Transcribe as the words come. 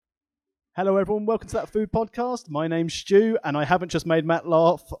Hello, everyone. Welcome to That Food Podcast. My name's Stu, and I haven't just made Matt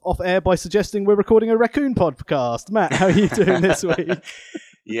laugh off air by suggesting we're recording a raccoon podcast. Matt, how are you doing this week?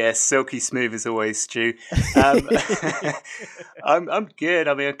 Yes, silky smooth as always, Stu. I'm good.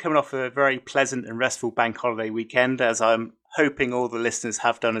 I mean, I'm coming off a very pleasant and restful bank holiday weekend, as I'm hoping all the listeners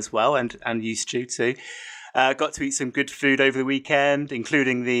have done as well, and you, Stu, too. Got to eat some good food over the weekend,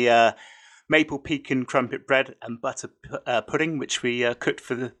 including the maple pecan crumpet bread and butter pudding, which we cooked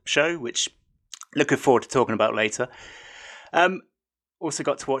for the show, which looking forward to talking about later. Also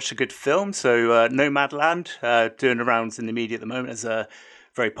got to watch a good film, so Nomadland, doing the rounds in the media at the moment as a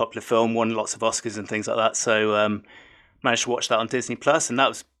very popular film, won lots of Oscars and things like that, so managed to watch that on Disney Plus, and that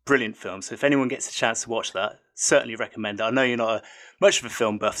was a brilliant film. So if anyone gets a chance to watch that, certainly recommend it. I know you're not much of a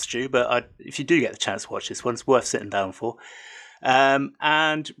film buff, Stu, but if you do get the chance to watch this one, it's worth sitting down for.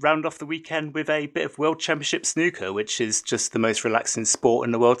 And round off the weekend with a bit of World Championship snooker, which is just the most relaxing sport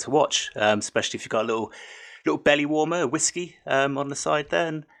in the world to watch, especially if you've got a little belly warmer, a whiskey on the side there,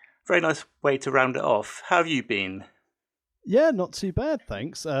 and very nice way to round it off. How have you been? Yeah, not too bad,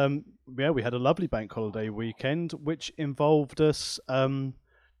 thanks. We had a lovely bank holiday weekend, which involved us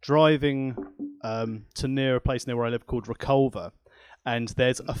driving to near a place near where I live called Reculver. And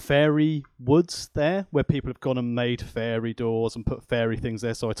there's a fairy woods there where people have gone and made fairy doors and put fairy things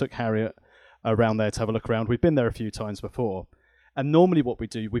there. So I took Harriet around there to have a look around. We've been there a few times before. And normally what we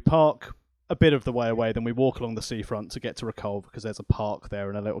do, we park a bit of the way away, then we walk along the seafront to get to Reculver because there's a park there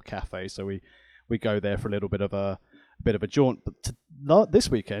and a little cafe. So we go there for a little bit of a jaunt. But this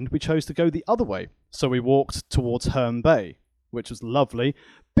weekend, we chose to go the other way. So we walked towards Herne Bay, which was lovely.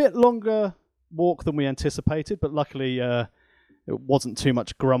 Bit longer walk than we anticipated, but luckily it wasn't too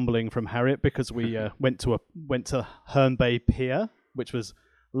much grumbling from Harriet because we went to Herne Bay Pier, which was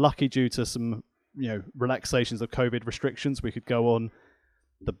lucky due to some relaxations of COVID restrictions. We could go on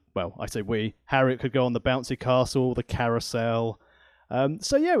Harriet could go on the bouncy castle, the carousel.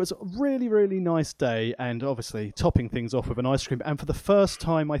 So yeah, it was a really, really nice day, and obviously topping things off with an ice cream. And for the first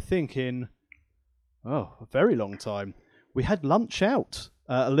time, I think in a very long time, we had lunch out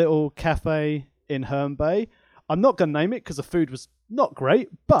at a little cafe in Herne Bay. I'm not going to name it because the food was not great,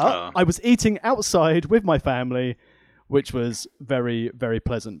 but I was eating outside with my family, which was very, very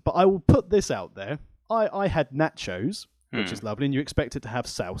pleasant. But I will put this out there. I had nachos, which is lovely, and you expect it to have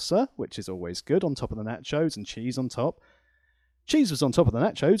salsa, which is always good, on top of the nachos, and cheese on top. Cheese was on top of the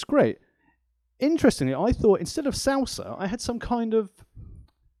nachos, great. Interestingly, I thought instead of salsa, I had some kind of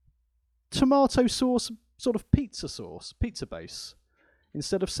tomato sauce, sort of pizza base,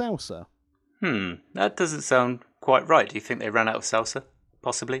 instead of salsa. That doesn't sound quite right. Do you think they ran out of salsa?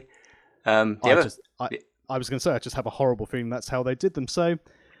 Possibly. I was going to say I just have a horrible feeling that's how they did them. So,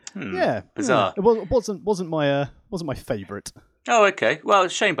 yeah, bizarre. It wasn't my favourite. Oh, okay. Well,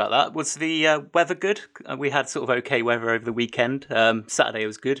 shame about that. Was the weather good? We had sort of okay weather over the weekend. Saturday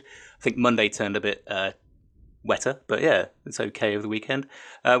was good. I think Monday turned a bit wetter, but yeah, it's okay over the weekend.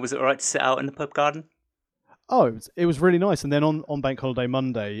 Was it all right to sit out in the pub garden? Oh, it was really nice. And then on Bank Holiday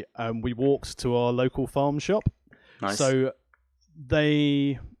Monday, we walked to our local farm shop. Nice. So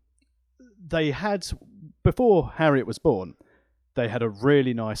they had, before Harriet was born, they had a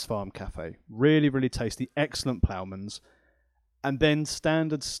really nice farm cafe. Really, really tasty, excellent ploughmans. And then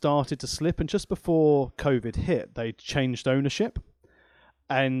standards started to slip. And just before COVID hit, they changed ownership.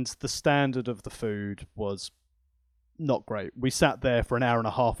 And the standard of the food was not great. We sat there for an hour and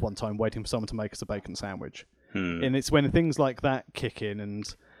a half one time waiting for someone to make us a bacon sandwich. And it's when things like that kick in, and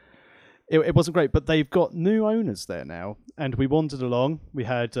it wasn't great. But they've got new owners there now, and we wandered along. We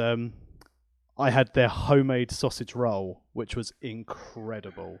had I had their homemade sausage roll, which was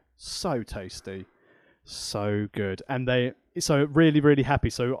incredible, so tasty, so good, and so really, really happy.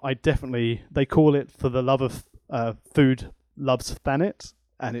 So they call it For the Love of Food Loves Thanet.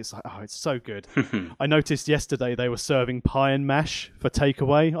 And it's like, it's so good. I noticed yesterday they were serving pie and mash for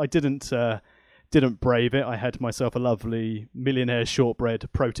takeaway. I didn't brave it. I had myself a lovely millionaire shortbread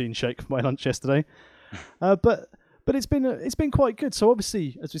protein shake for my lunch yesterday. But it's been quite good. So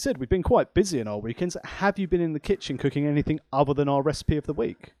obviously, as we said, we've been quite busy in our weekends. Have you been in the kitchen cooking anything other than our recipe of the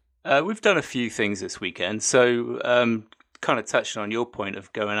week? We've done a few things this weekend. So kind of touching on your point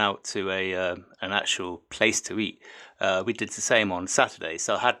of going out to an actual place to eat. We did the same on Saturday.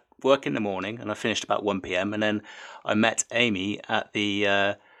 So I had work in the morning and I finished about 1 p.m. And then I met Amy at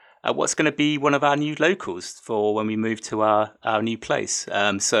at what's going to be one of our new locals for when we move to our new place.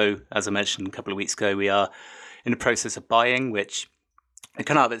 So as I mentioned a couple of weeks ago, we are in the process of buying, which we're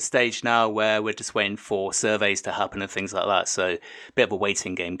kind of at the stage now where we're just waiting for surveys to happen and things like that. So a bit of a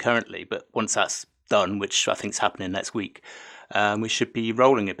waiting game currently. But once that's done, which I think is happening next week, We should be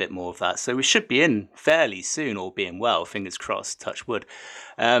rolling a bit more of that. So we should be in fairly soon, all being well, fingers crossed, touch wood.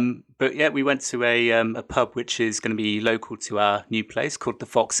 But yeah, we went to a pub which is going to be local to our new place called the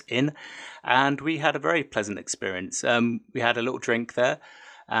Fox Inn, and we had a very pleasant experience. We had a little drink there,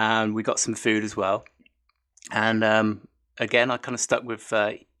 and we got some food as well. And again, I kind of stuck with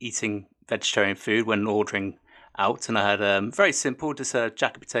eating vegetarian food when ordering out, and I had very simple, just a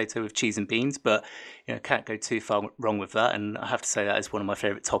jacket potato with cheese and beans, but can't go too far wrong with that. And I have to say that is one of my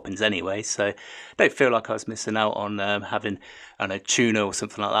favourite toppings anyway, so I don't feel like I was missing out on having, I don't know, tuna or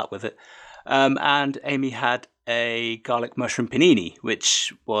something like that with it. And Amy had a garlic mushroom panini,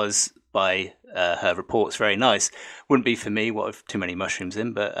 which was, by her reports, very nice. Wouldn't be for me, what with too many mushrooms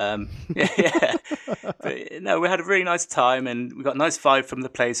in, but yeah. But no, we had a really nice time, and we got a nice vibe from the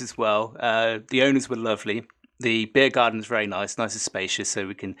place as well. The owners were lovely. The beer garden is very nice and spacious, so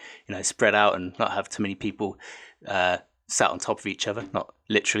we can spread out and not have too many people sat on top of each other, not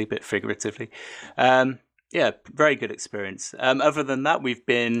literally but figuratively. Yeah, very good experience. Other than that, we've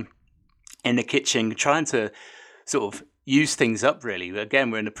been in the kitchen trying to sort of use things up, really. Again,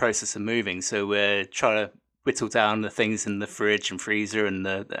 we're in the process of moving, so we're trying to whittle down the things in the fridge and freezer and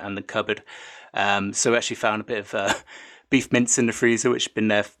the cupboard. So we actually found a bit of beef mince in the freezer, which has been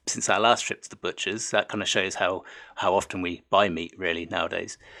there since our last trip to the butcher's. That kind of shows how often we buy meat, really,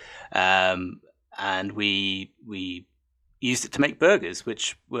 nowadays. And we used it to make burgers,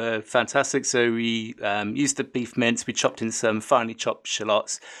 which were fantastic. So we used the beef mince. We chopped in some finely chopped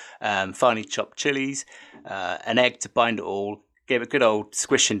shallots, finely chopped chilies, an egg to bind it all, gave it a good old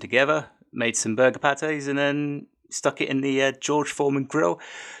squishing together, made some burger pates, and then stuck it in the George Foreman grill,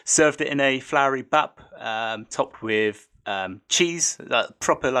 served it in a floury bap, topped with cheese,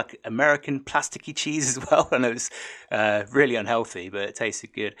 proper like American plasticky cheese as well, and it was really unhealthy, but it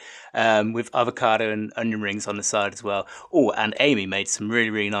tasted good, with avocado and onion rings on the side as well. Oh, and Amy made some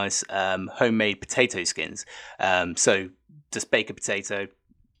really, really nice homemade potato skins. So just bake a potato,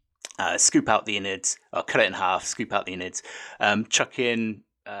 scoop out the innards, or cut it in half, scoop out the innards, chuck in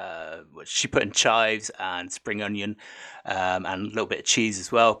she put in chives and spring onion, and a little bit of cheese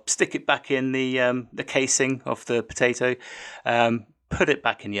as well. Stick it back in the casing of the potato, put it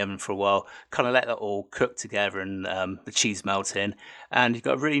back in the oven for a while, kind of let that all cook together, and the cheese melt in, and you've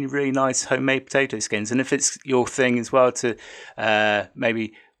got really, really nice homemade potato skins. And if it's your thing as well to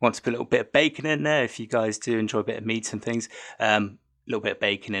maybe want to put a little bit of bacon in there, if you guys do enjoy a bit of meat and things, little bit of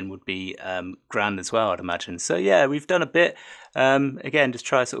bacon in would be grand as well, I'd imagine. So yeah, we've done a bit. Again, just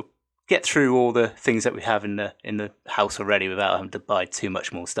try to sort of get through all the things that we have in the house already without having to buy too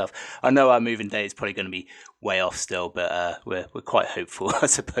much more stuff. I know our moving day is probably going to be way off still, but we're quite hopeful, I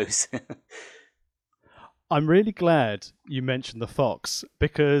suppose. I'm really glad you mentioned the Fox,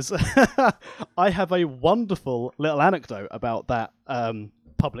 because I have a wonderful little anecdote about that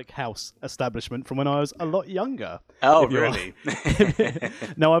public house establishment from when I was a lot younger. Oh, really?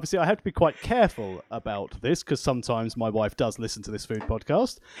 Now, obviously, I have to be quite careful about this, because sometimes my wife does listen to this food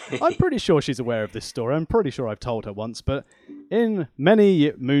podcast. I'm pretty sure she's aware of this story. I'm pretty sure I've told her once, but in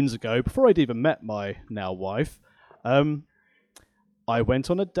many moons ago, before I'd even met my now wife, I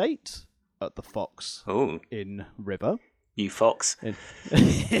went on a date at the Fox in River. You fox.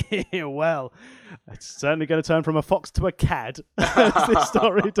 Well, it's certainly going to turn from a fox to a cad as this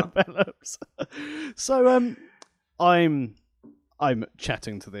story develops. So I'm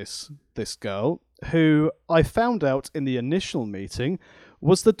chatting to this girl, who I found out in the initial meeting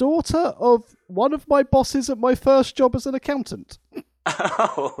was the daughter of one of my bosses at my first job as an accountant.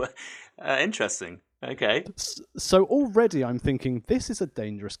 Oh, interesting. Okay. So already I'm thinking, this is a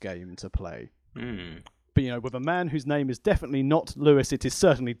dangerous game to play. But, with a man whose name is definitely not Lewis, it is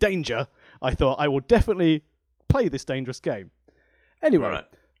certainly Danger, I thought I will definitely play this dangerous game. Anyway,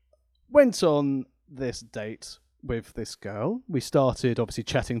 went on this date with this girl. We started, obviously,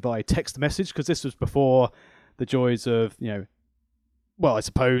 chatting by text message, because this was before the joys of, I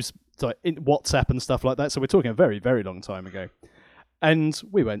suppose, in WhatsApp and stuff like that. So we're talking a very, very long time ago. And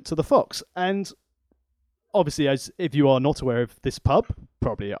we went to the Fox. And obviously, as if you are not aware of this pub,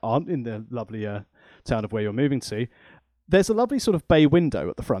 probably aren't, in the lovely town of where you're moving to, there's a lovely sort of bay window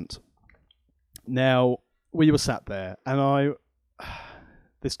at the front. Now, we were sat there, and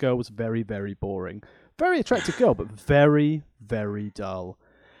this girl was very, very boring. Very attractive girl, but very, very dull.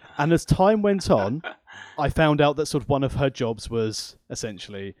 And as time went on, I found out that sort of one of her jobs was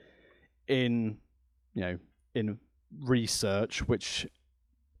essentially in research, which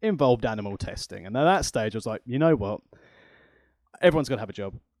involved animal testing. And at that stage, I was like, you know what? Everyone's going to have a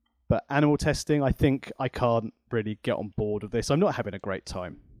job. But animal testing, I think I can't really get on board with this. I'm not having a great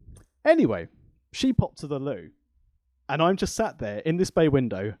time. Anyway, she popped to the loo. And I'm just sat there in this bay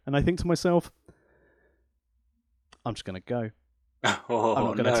window, and I think to myself, I'm just going to go. Oh, I'm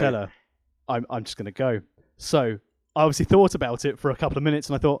not going to tell her. I'm just going to go. So I obviously thought about it for a couple of minutes,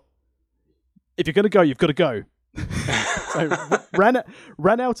 and I thought, if you're going to go, you've got to go. So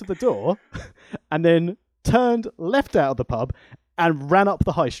ran out of the door, and then turned left out of the pub and ran up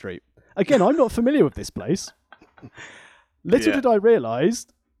the high street. Again, I'm not familiar with this place. Little did I realise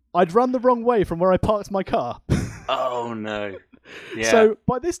I'd run the wrong way from where I parked my car. Oh, no. Yeah. So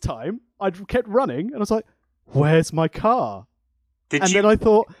by this time, I'd kept running, and I was like, where's my car? Then I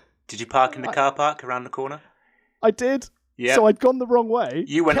thought... Did you park in the car park around the corner? I did. Yeah. So I'd gone the wrong way.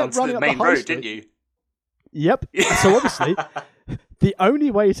 You went onto the main road, didn't you? Yep. So obviously, the only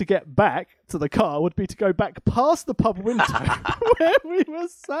way to get back to the car would be to go back past the pub window where we were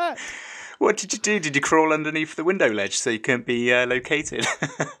sat. What did you do? Did you crawl underneath the window ledge so you couldn't be located?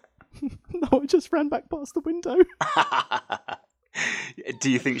 No, I just ran back past the window.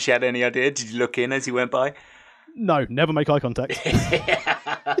 Do you think she had any idea? Did you look in as you went by? No, never make eye contact.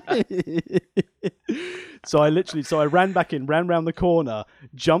 So I ran back in, ran round the corner,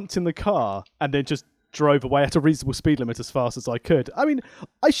 jumped in the car, and then just drove away at a reasonable speed limit as fast as I could. I mean,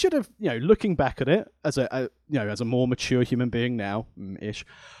 I should have, looking back at it as as a more mature human being now, ish,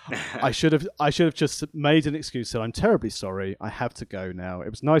 I should have just made an excuse. Said, I'm terribly sorry. I have to go now. It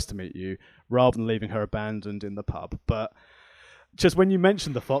was nice to meet you, rather than leaving her abandoned in the pub. But just when you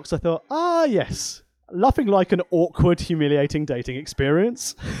mentioned the fox, I thought, yes, nothing like an awkward, humiliating dating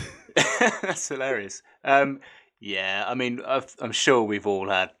experience. That's hilarious. Yeah, I mean, I'm sure we've all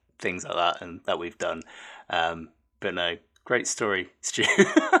had things like that and that we've done. But no, great story, Stu.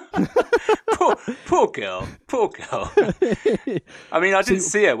 poor girl. I mean, I didn't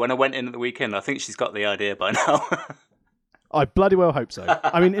see her when I went in at the weekend. I think she's got the idea by now. I bloody well hope so.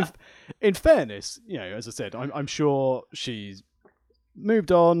 I mean, in fairness, as I said, I'm sure she's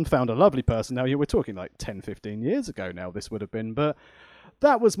moved on, found a lovely person. Now, we're talking like 10, 15 years ago now, this would have been. But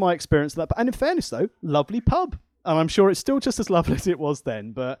that was my experience of that. And in fairness, though, lovely pub. And I'm sure it's still just as lovely as it was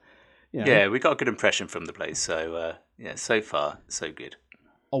then. But yeah, we got a good impression from the place. So so far, so good.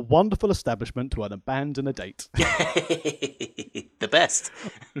 A wonderful establishment to abandon a date. The best.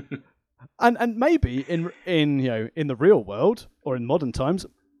 and maybe in the real world or in modern times,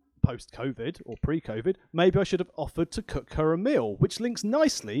 post-COVID or pre-COVID, maybe I should have offered to cook her a meal, which links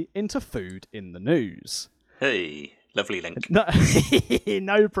nicely into food in the news. Hey. Lovely link.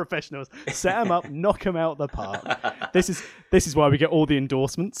 No professionals. Set them up, knock them out the park. This is why we get all the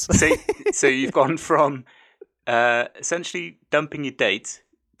endorsements. So you've gone from essentially dumping your date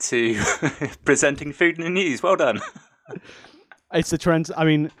to presenting food in the news. Well done. It's I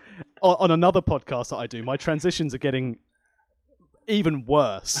mean, on another podcast that I do, my transitions are getting even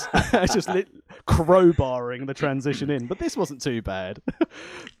worse. It's just crowbarring the transition in. But this wasn't too bad.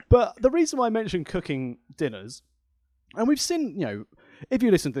 But the reason why I mentioned cooking dinners, and we've seen, if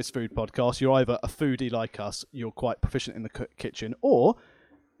you listen to this food podcast, you're either a foodie like us, you're quite proficient in the kitchen, or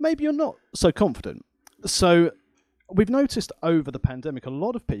maybe you're not so confident. So we've noticed over the pandemic, a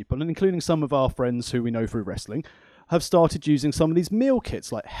lot of people, and including some of our friends who we know through wrestling, have started using some of these meal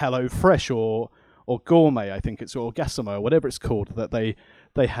kits like HelloFresh or Gourmet, I think it's, or Gassimo, or whatever it's called, that they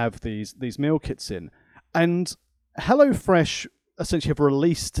have these meal kits in. And HelloFresh essentially have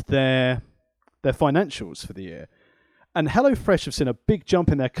released their financials for the year. And HelloFresh have seen a big jump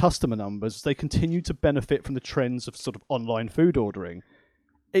in their customer numbers as they continue to benefit from the trends of sort of online food ordering.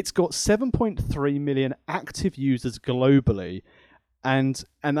 It's got 7.3 million active users globally, and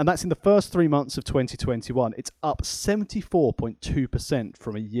that's in the first 3 months of 2021. It's up 74.2%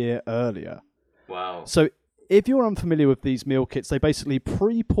 from a year earlier. Wow. So if you're unfamiliar with these meal kits, they basically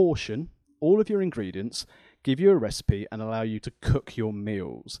pre-portion all of your ingredients, give you a recipe, and allow you to cook your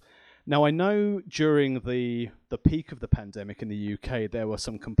meals. Now, I know during the peak of the pandemic in the UK, there were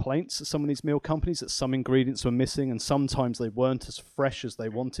some complaints at some of these meal companies that some ingredients were missing and sometimes they weren't as fresh as they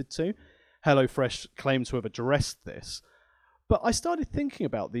wanted to. HelloFresh claimed to have addressed this. But I started thinking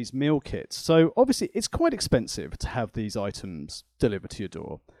about these meal kits. So obviously, it's quite expensive to have these items delivered to your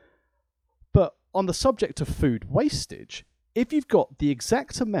door. But on the subject of food wastage, if you've got the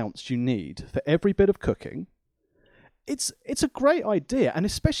exact amounts you need for every bit of cooking, it's a great idea, and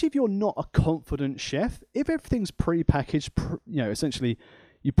especially if you're not a confident chef, if everything's pre-packaged, essentially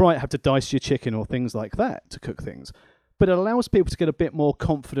you might have to dice your chicken or things like that to cook things, but it allows people to get a bit more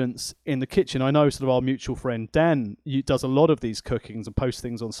confidence in the kitchen. I know sort of our mutual friend Dan does a lot of these cookings and posts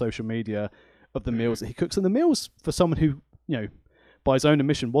things on social media of the meals that he cooks, and the meals for someone who, by his own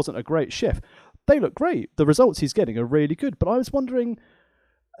admission, wasn't a great chef, they look great. The results he's getting are really good, but I was wondering,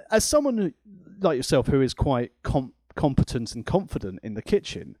 as someone like yourself who is quite competent and confident in the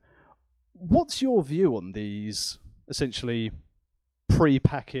kitchen. What's your view on these essentially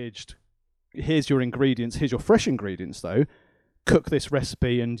pre-packaged, here's your ingredients, here's your fresh ingredients though, cook this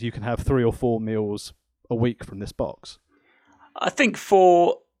recipe and you can have 3 or 4 meals a week from this box? I think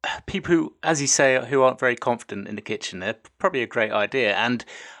for people who, as you say, who aren't very confident in the kitchen, they're probably a great idea. And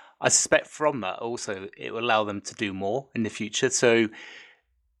I suspect from that also it will allow them to do more in the future. So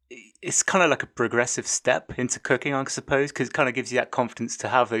it's kind of like a progressive step into cooking, I suppose, because it kind of gives you that confidence to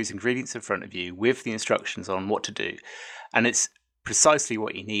have those ingredients in front of you with the instructions on what to do. And it's precisely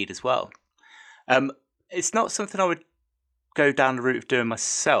what you need as well. It's not something I would go down the route of doing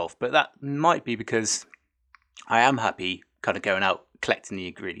myself, but that might be because I am happy kind of going out, collecting the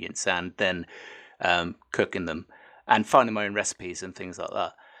ingredients and then cooking them and finding my own recipes and things like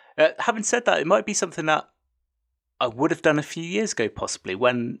that. Having said that, it might be something that I would have done a few years ago, possibly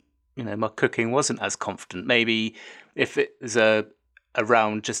when my cooking wasn't as confident. Maybe if it was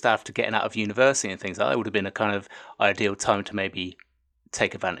around just after getting out of university and things like that, it would have been a kind of ideal time to maybe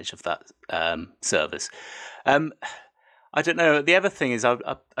take advantage of that service. I don't know. The other thing is, I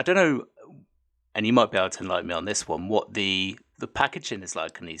don't know, and you might be able to enlighten me on this one, what the packaging is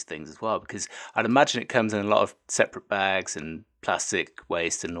like on these things as well, because I'd imagine it comes in a lot of separate bags and plastic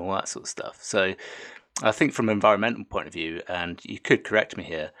waste and all that sort of stuff. So I think from an environmental point of view, and you could correct me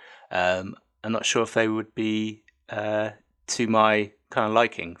here, I'm not sure if they would be to my kind of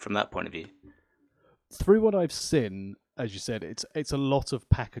liking from that point of view. Through what I've seen, as you said, it's a lot of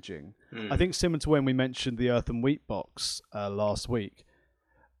packaging. I think similar to when we mentioned the Earth and Wheat box last week.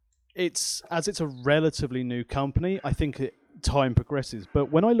 It's a relatively new company, I think time progresses.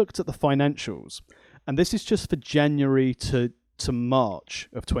 But when I looked at the financials, and this is just for January to March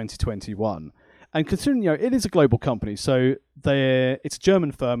of 2021, and considering it is a global company, so it's a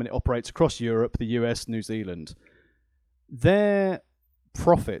German firm and it operates across Europe, the US, New Zealand. Their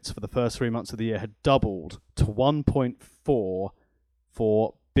profits for the first 3 months of the year had doubled to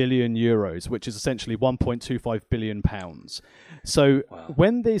 1.44 billion euros, which is essentially 1.25 billion pounds. So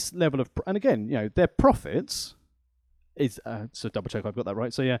when this level of, and again, their profits is, so double check I've got that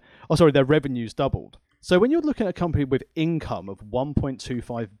right. So their revenues doubled. So when you're looking at a company with income of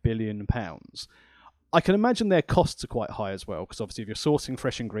 1.25 billion pounds, I can imagine their costs are quite high as well, because obviously if you're sourcing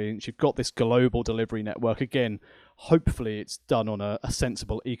fresh ingredients, you've got this global delivery network. Again, hopefully it's done on a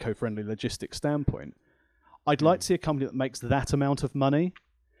sensible, eco-friendly logistics standpoint. I'd like to see a company that makes that amount of money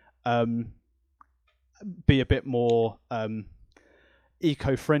be a bit more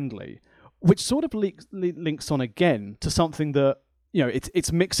eco-friendly, which sort of links on again to something that,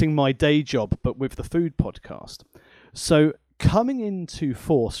 it's mixing my day job, but with the food podcast. So coming into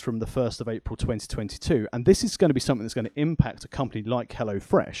force from the 1st of April 2022, and this is going to be something that's going to impact a company like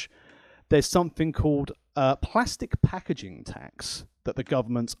HelloFresh, there's something called plastic packaging tax that the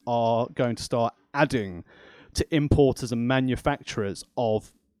governments are going to start adding to importers and manufacturers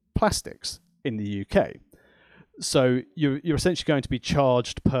of plastics in the UK. So you're essentially going to be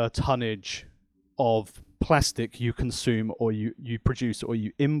charged per tonnage of plastic you consume or you produce or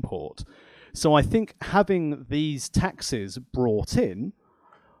you import. So I think having these taxes brought in,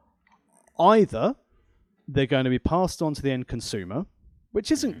 either they're going to be passed on to the end consumer,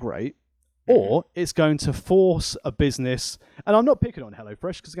 which isn't great, or it's going to force a business, and I'm not picking on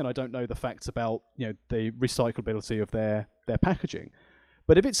HelloFresh because again I don't know the facts about the recyclability of their packaging.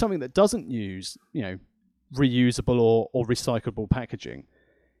 But if it's something that doesn't use, reusable or recyclable packaging,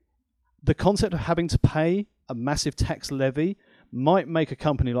 the concept of having to pay a massive tax levy might make a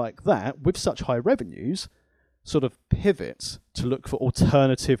company like that, with such high revenues, sort of pivot to look for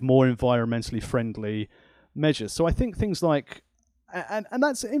alternative, more environmentally friendly measures. So I think things like, and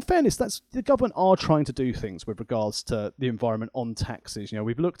that's, in fairness, that's the government are trying to do things with regards to the environment on taxes.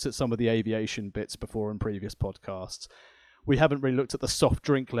 We've looked at some of the aviation bits before in previous podcasts. We haven't really looked at the soft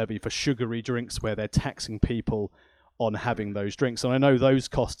drink levy for sugary drinks where they're taxing people on having those drinks. And I know those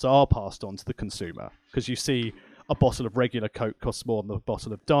costs are passed on to the consumer, because you see a bottle of regular Coke costs more than a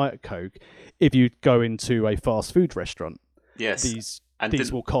bottle of Diet Coke if you go into a fast food restaurant. Yes. These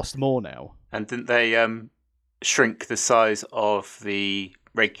will cost more now. And didn't they shrink the size of the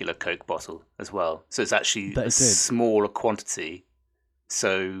regular Coke bottle as well? So it's actually a smaller quantity,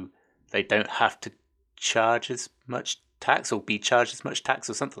 so they don't have to charge as much tax or be charged as much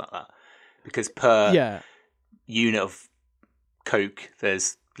tax or something like that. Because per unit of Coke,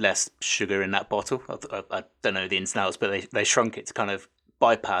 there's less sugar in that bottle. I don't know the ins and outs, but they shrunk it to kind of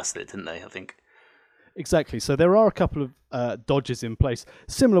bypass it, didn't they, I think? Exactly. So there are a couple of dodges in place.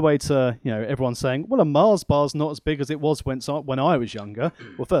 Similar way to, everyone saying, well, a Mars bar's not as big as it was when I was younger.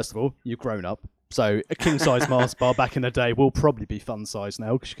 Well, first of all, you've grown up. So a king-size Mars bar back in the day will probably be fun size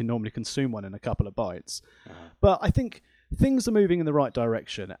now, because you can normally consume one in a couple of bites. But I think things are moving in the right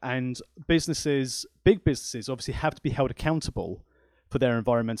direction, and businesses, big businesses, obviously have to be held accountable for their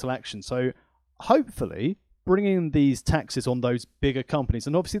environmental action. So hopefully bringing these taxes on those bigger companies,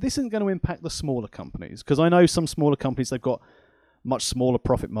 and obviously this isn't going to impact the smaller companies, because I know some smaller companies, they've got much smaller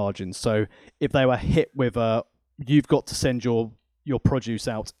profit margins. So if they were hit with you've got to send your produce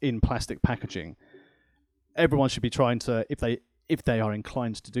out in plastic packaging, everyone should be trying to, if they are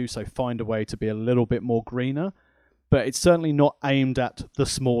inclined to do so, find a way to be a little bit more greener. But it's certainly not aimed at the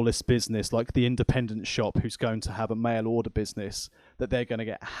smallest business, like the independent shop who's going to have a mail order business, that they're going to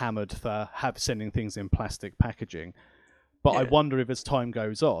get hammered for sending things in plastic packaging. But I wonder if as time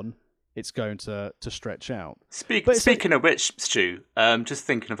goes on, it's going to stretch out. Speaking of which, Stu, just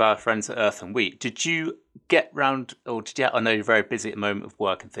thinking of our friends at Earth and Wheat, did you get round, or did you? I know you're very busy at the moment with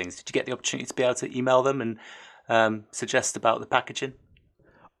work and things. Did you get the opportunity to be able to email them and suggest about the packaging?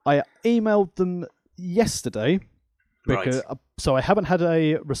 I emailed them yesterday. Because, so I haven't had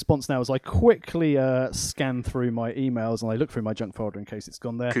a response now as I quickly scan through my emails and I look through my junk folder in case it's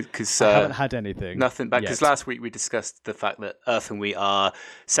gone there. Because I haven't had anything. Nothing back. Because last week we discussed the fact that Earth and Wheat are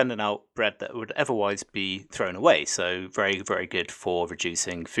sending out bread that would otherwise be thrown away. So very, very good for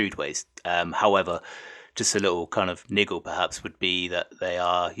reducing food waste. However, just a little kind of niggle perhaps would be that they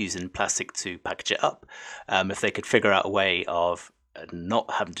are using plastic to package it up. If they could figure out a way of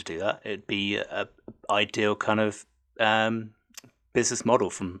not having to do that, it'd be an ideal kind of business model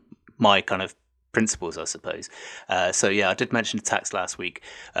from my kind of principles, I suppose. So yeah, I did mention the tax last week,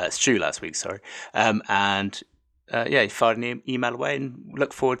 Stu last week, sorry. And you fired an email away and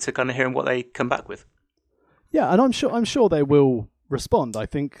look forward to kind of hearing what they come back with. Yeah, and I'm sure they will respond. I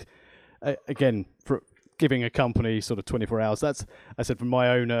think, again, for giving a company sort of 24 hours, that's, I said, from my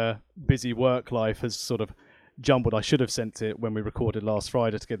own busy work life has sort of jumbled. I should have sent it when we recorded last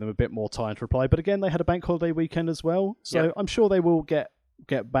Friday to give them a bit more time to reply. But again, they had a bank holiday weekend as well. So I'm sure they will get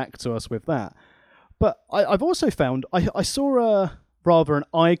back to us with that. But I've also found, I saw a rather an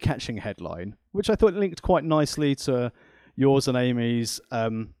eye-catching headline, which I thought linked quite nicely to yours and Amy's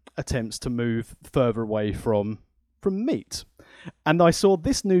attempts to move further away from meat. And I saw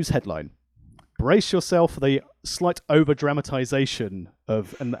this news headline: brace yourself for the slight over-dramatization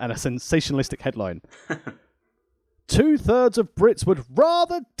of and a sensationalistic headline. 2/3 of Brits would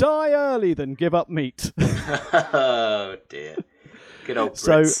rather die early than give up meat. Oh dear. Good old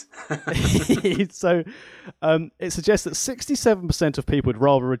Brits. So it suggests that 67% of people would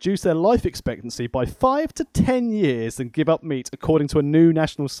rather reduce their life expectancy by 5 to 10 years than give up meat, according to a new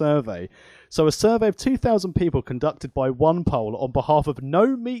national survey. So a survey of 2,000 people conducted by OnePoll on behalf of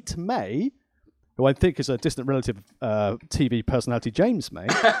No Meat May, who I think is a distant relative of TV personality James May,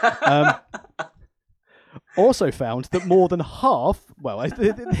 also found that more than half,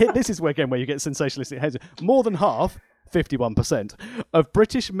 this is where you get sensationalistic heads, more than half, 51%, of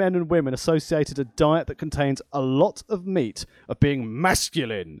British men and women associated a diet that contains a lot of meat of being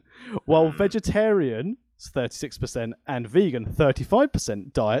masculine, while vegetarian, 36%, and vegan,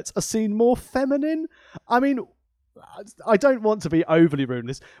 35% diets are seen more feminine. I mean, I don't want to be overly rude in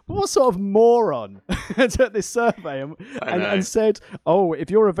this, but what sort of moron took this survey and said, "Oh, if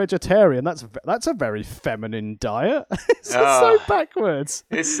you're a vegetarian, that's a very feminine diet." It's so backwards.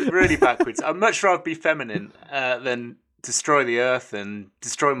 It's really backwards. I'd much rather be feminine than destroy the earth and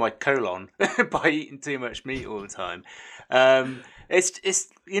destroy my colon by eating too much meat all the time. It's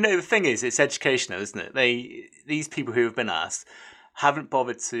the thing is, it's educational, isn't it? These people who have been asked haven't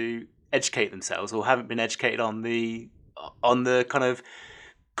bothered to educate themselves or haven't been educated on the kind of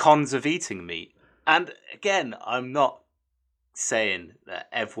cons of eating meat. And again, I'm not saying that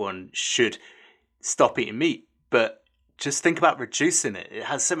everyone should stop eating meat, but just think about reducing it. It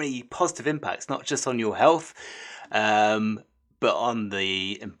has so many positive impacts, not just on your health, but on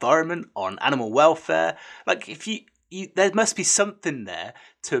the environment, on animal welfare. Like if you there must be something there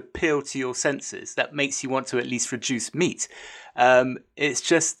to appeal to your senses that makes you want to at least reduce meat. It's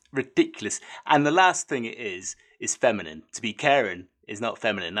just ridiculous. And the last thing it is feminine. To be caring is not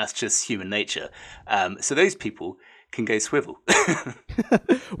feminine. That's just human nature. So those people can go swivel.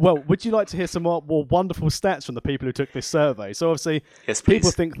 Well, would you like to hear some more wonderful stats from the people who took this survey? So obviously, yes, please.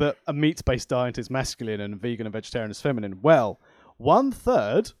 People think that a meat-based diet is masculine and vegan and vegetarian is feminine. Well,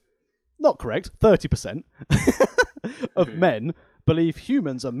 1/3, not correct, 30%, of men believe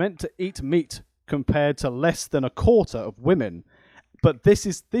humans are meant to eat meat, compared to less than 1/4 of women. But these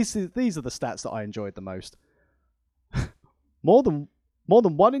are the stats that I enjoyed the most. more than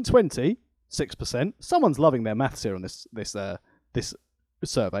 1 in 20, 6%. Someone's loving their maths here on this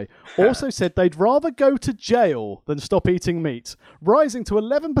survey also said they'd rather go to jail than stop eating meat, rising to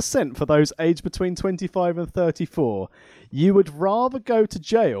 11% for those aged between 25 and 34. You would rather go to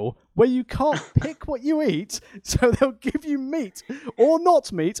jail where you can't pick what you eat, so they'll give you meat or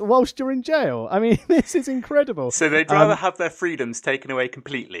not meat whilst you're in jail. I mean, this is incredible. So they'd rather have their freedoms taken away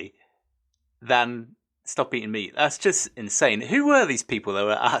completely than stop eating meat. That's just insane. Who were these people that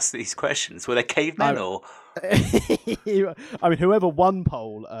were asked these questions? Were they cavemen or? I mean, whoever won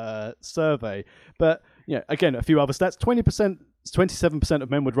poll survey. But again, a few other stats. 27% of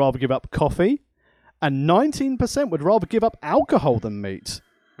men would rather give up coffee, and 19% would rather give up alcohol than meat.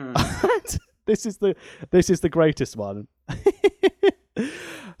 This is the greatest one.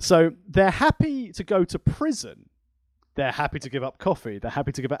 So they're happy to go to prison. They're happy to give up coffee. They're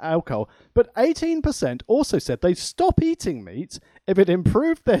happy to give up alcohol. But 18% also said they'd stop eating meat if it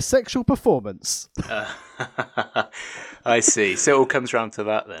improved their sexual performance. I see. So it all comes around to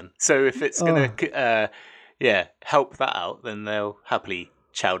that then. So if it's going to help that out, then they'll happily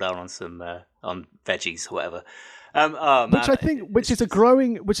chow down on some on veggies or whatever. Which I think, which is a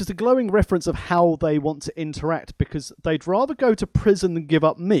glowing reference of how they want to interact, because they'd rather go to prison than give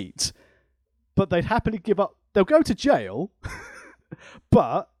up meat, but they'd happily give up. They'll go to jail,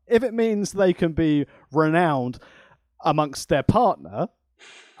 but if it means they can be renowned amongst their partner,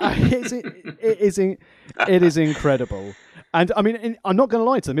 it is incredible. And I mean, I'm not going to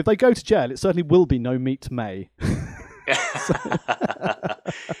lie to them. If they go to jail, it certainly will be no meat May.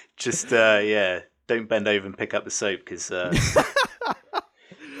 Just don't bend over and pick up the soap, because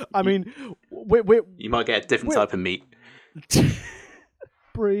I mean, you might get a different type of meat.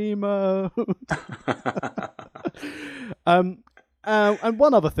 Primo. And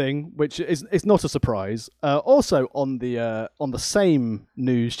one other thing, which is not a surprise, also on the same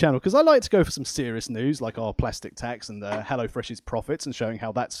news channel, because I like to go for some serious news, like our plastic tax and HelloFresh's profits, and showing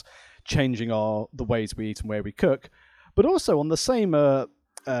how that's changing the ways we eat and where we cook. But also on the same where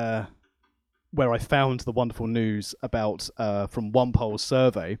I found the wonderful news about from OnePoll's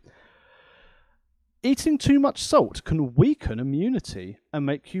survey. Eating too much salt can weaken immunity and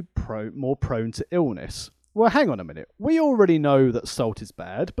make you more prone to illness. Well, hang on a minute. We already know that salt is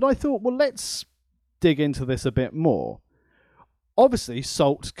bad, but I thought, well, let's dig into this a bit more. Obviously,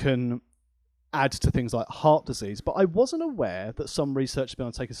 salt can add to things like heart disease, but I wasn't aware that some research has been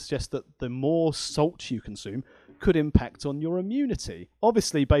undertaken to suggest that the more salt you consume could impact on your immunity.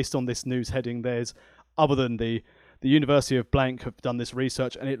 Obviously, based on this news heading, there's, other than the University of Blank have done this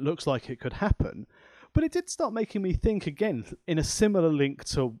research, and it looks like it could happen. But it did start making me think again, in a similar link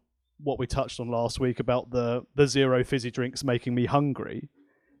to what we touched on last week about the zero fizzy drinks making me hungry.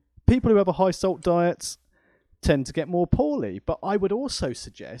 People who have a high salt diet tend to get more poorly. But I would also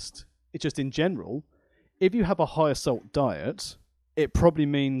suggest, it's just in general, if you have a higher salt diet, it probably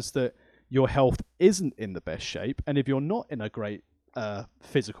means that your health isn't in the best shape. And if you're not in a great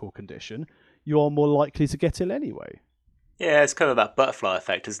physical condition, you are more likely to get ill anyway. Yeah, it's kind of that butterfly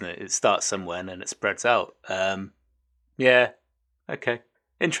effect, isn't it? It starts somewhere and then it spreads out. Yeah, okay.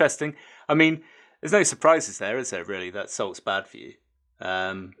 Interesting. I mean, there's no surprises there, is there, really, that salt's bad for you?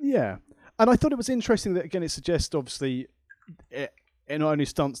 Yeah. And I thought it was interesting that, again, it suggests, obviously, it not only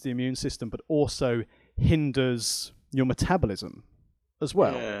stunts the immune system, but also hinders your metabolism as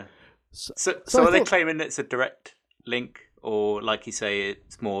well. Yeah. So are they claiming it's a direct link, or, like you say,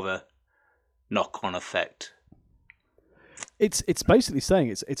 it's more of a knock-on effect? It's basically saying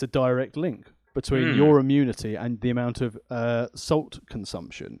it's a direct link between your immunity and the amount of salt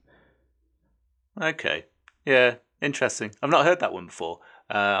consumption. Okay. Yeah, interesting. I've not heard that one before.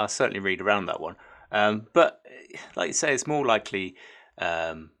 I'll certainly read around that one. But like you say, it's more likely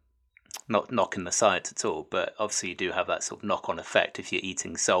not knocking the science at all, but obviously you do have that sort of knock-on effect. If you're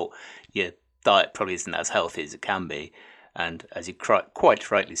eating salt, your diet probably isn't as healthy as it can be. And as you quite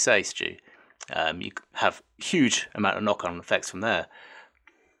rightly say, Stu, you have huge amount of knock-on effects from there.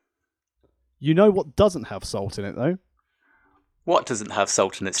 You know what doesn't have salt in it, though? What doesn't have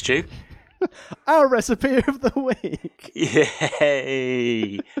salt in it, Stu? Our recipe of the week.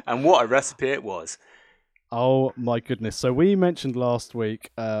 Yay! And what a recipe it was. Oh, my goodness. So we mentioned last week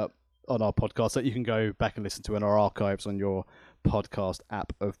on our podcast that you can go back and listen to in our archives on your podcast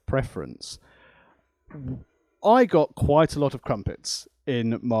app of preference. I got quite a lot of crumpets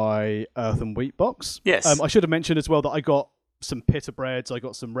in my earthen wheat box. Yes. I should have mentioned as well that I got some pita breads, I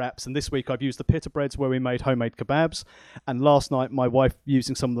got some wraps, and this week I've used the pita breads where we made homemade kebabs, and last night my wife,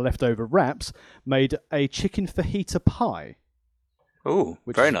 using some of the leftover wraps, made a chicken fajita pie. Oh,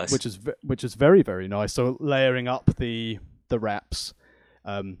 very nice. Which is very, very nice. So layering up the wraps,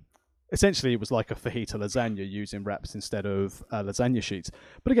 essentially it was like a fajita lasagna using wraps instead of lasagna sheets.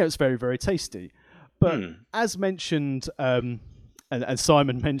 But again, it's very, very tasty. But as mentioned, and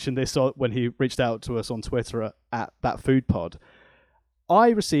Simon mentioned this when he reached out to us on Twitter at That Food Pod, I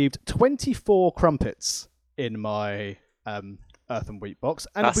received 24 crumpets in my earth and wheat box.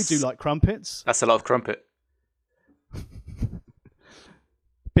 And we do like crumpets. That's a lot of crumpet.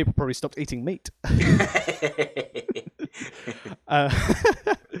 People probably stopped eating meat.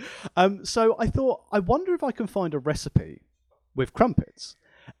 So I thought, I wonder if I can find a recipe with crumpets.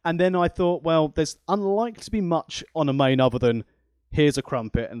 And then I thought, well, there's unlikely to be much on a main other than here's a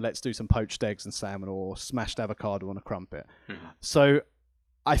crumpet and let's do some poached eggs and salmon or smashed avocado on a crumpet. So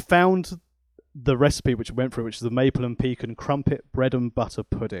I found the recipe which we went through, which is the maple and pecan crumpet bread and butter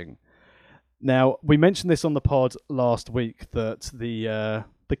pudding. Now, we mentioned this on the pod last week that the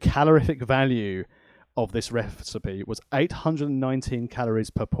calorific value of this recipe was 819 calories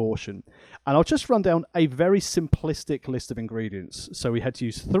per portion. And I'll just run down a very simplistic list of ingredients. So we had to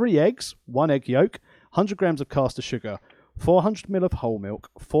use 3 eggs, 1 egg yolk, 100 grams of caster sugar, 400 ml of whole milk,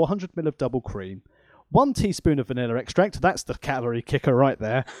 400 ml of double cream, 1 teaspoon of vanilla extract, that's the calorie kicker right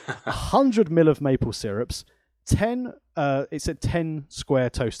there, 100 ml of maple syrups, 10 square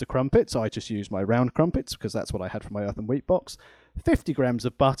toaster crumpets. I just used my round crumpets because that's what I had from my earth and wheat box. 50 grams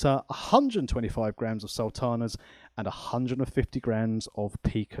of butter, 125 grams of sultanas, and 150 grams of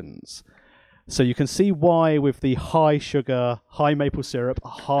pecans. So you can see why with the high sugar, high maple syrup,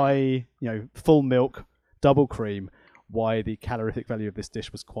 high, full milk, double cream, why the calorific value of this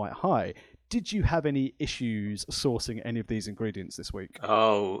dish was quite high. Did you have any issues sourcing any of these ingredients this week?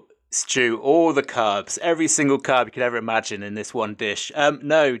 Oh, Stu, all the carbs, every single carb you could ever imagine in this one dish.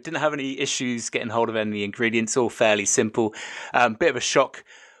 No, didn't have any issues getting hold of any of the ingredients, all fairly simple. Bit of a shock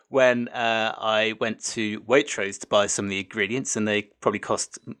when I went to Waitrose to buy some of the ingredients, and they probably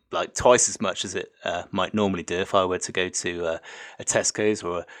cost like twice as much as it might normally do if I were to go to a Tesco's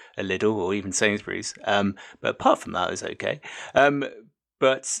or a Lidl or even Sainsbury's. But apart from that, it was okay.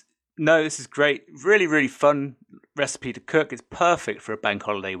 But no, this is great. Really, really fun recipe to cook. It's perfect for a bank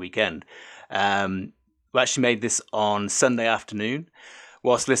holiday weekend. We actually made this on Sunday afternoon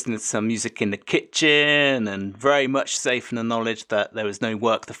whilst listening to some music in the kitchen and very much safe in the knowledge that there was no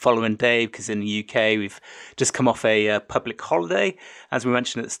work the following day because in the UK we've just come off a public holiday, as we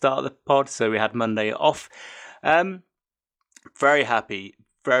mentioned at the start of the pod, so we had Monday off. Very happy,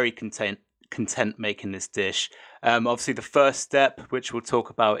 very content making this dish. Obviously the first step, which we'll talk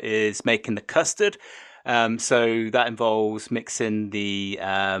about, is making the custard. So that involves mixing the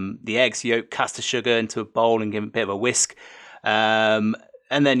eggs, yolk, caster sugar into a bowl and giving a bit of a whisk.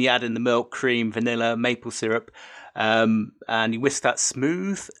 And then you add in the milk, cream, vanilla, maple syrup, and you whisk that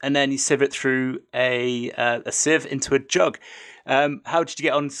smooth, and then you sieve it through a sieve into a jug. How did you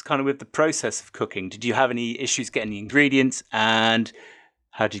get on kind of with the process of cooking? Did you have any issues getting the ingredients, and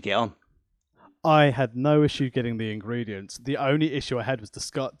how did you get on? I had no issue getting the ingredients. The only issue I had was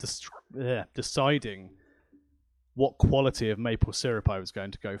deciding what quality of maple syrup I was going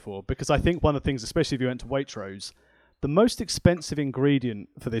to go for. Because I think one of the things, especially if you went to Waitrose, the most expensive ingredient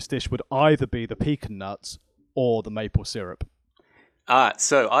for this dish would either be the pecan nuts or the maple syrup.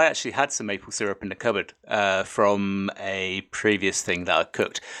 So I actually had some maple syrup in the cupboard from a previous thing that I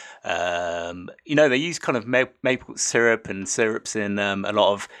cooked. They use kind of maple syrup and syrups in a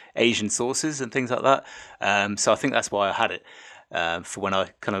lot of Asian sauces and things like that. So I think that's why I had it for when I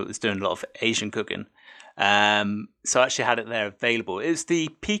kind of was doing a lot of Asian cooking. So I actually had it there available. It was the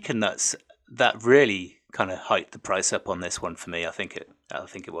pecan nuts that really kind of hiked the price up on this one for me. I think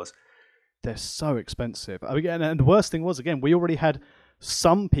it was. They're so expensive. Again, and the worst thing was, again, we already had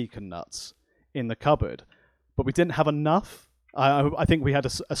some pecan nuts in the cupboard, but we didn't have enough. I think we had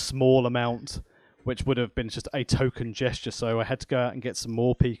a small amount, which would have been just a token gesture. So I had to go out and get some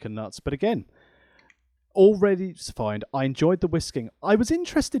more pecan nuts. But again, already fine. I enjoyed the whisking. I was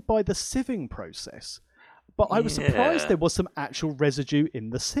interested by the sieving process, but I was surprised there was some actual residue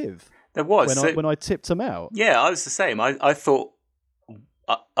in the sieve. There was when I tipped them out. Yeah, I was the same. I thought,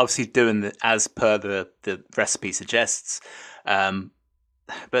 obviously doing as per the recipe suggests, but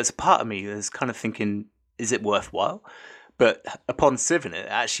as a part of me is kind of thinking, is it worthwhile? But upon sieving it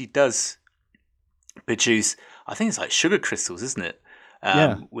actually does produce, I think it's like sugar crystals, isn't it?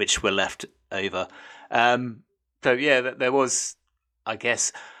 Which were left over. So yeah, there was, I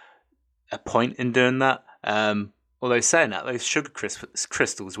guess, a point in doing that. Although saying that, those sugar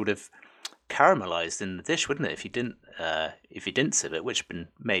crystals would have caramelized in the dish, wouldn't it, if you didn't sieve it, which would have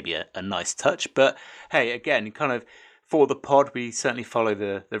been maybe a nice touch. But hey, again, kind of for the pod, we certainly follow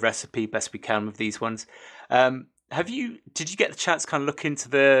the recipe best we can with these ones. did you get the chance to kind of look into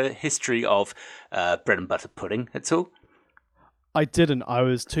the history of bread and butter pudding at all? I didn't. I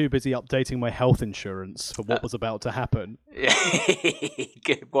was too busy updating my health insurance for what was about to happen.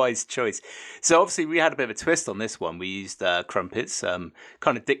 Good, wise choice. So obviously we had a bit of a twist on this one. We used crumpets,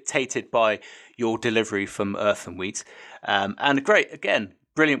 kind of dictated by your delivery from Earth and Wheat. And again,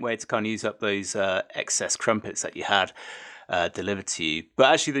 brilliant way to kind of use up those excess crumpets that you had delivered to you.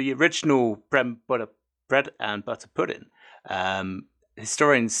 But actually the original bread and butter pudding,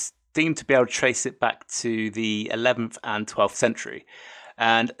 historians seem to be able to trace it back to the 11th and 12th century.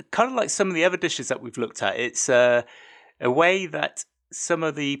 And kind of like some of the other dishes that we've looked at, it's a way that some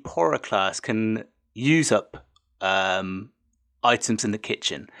of the poorer class can use up items in the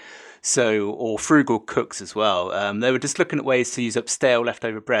kitchen. So, or frugal cooks as well. They were just looking at ways to use up stale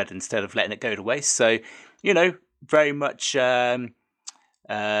leftover bread instead of letting it go to waste. So, very much, I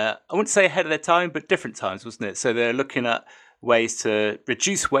wouldn't say ahead of their time, but different times, wasn't it? So they're looking at ways to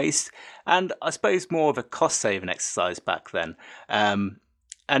reduce waste, and I suppose more of a cost-saving exercise back then. And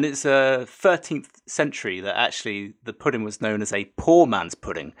it's a 13th century that actually the pudding was known as a poor man's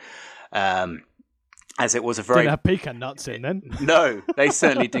pudding, as it was a very... Didn't have pecan nuts in then. No, they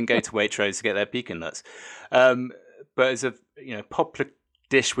certainly didn't go to Waitrose to get their pecan nuts. But as a popular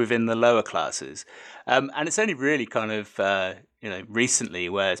dish within the lower classes, and it's only really kind of recently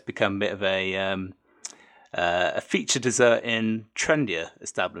where it's become a bit of a feature dessert in trendier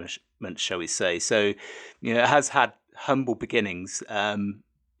establishments, shall we say. So, it has had humble beginnings,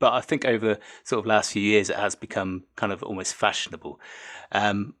 but I think over the sort of last few years, it has become kind of almost fashionable.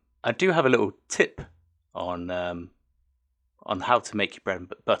 I do have a little tip on how to make your bread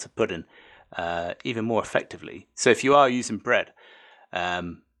and butter pudding even more effectively. So if you are using bread,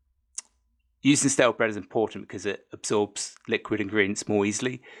 using stale bread is important because it absorbs liquid ingredients more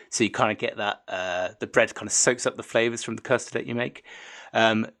easily. So you kind of get that, the bread kind of soaks up the flavors from the custard that you make.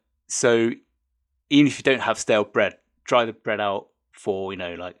 So even if you don't have stale bread, dry the bread out for,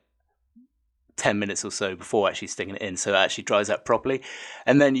 like 10 minutes or so before actually sticking it in, so it actually dries out properly.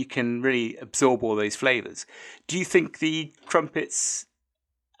 And then you can really absorb all those flavors. Do you think the crumpets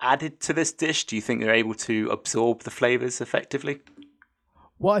added to this dish? Do you think they're able to absorb the flavors effectively?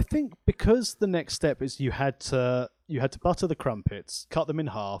 Well, I think because the next step is you had to butter the crumpets, cut them in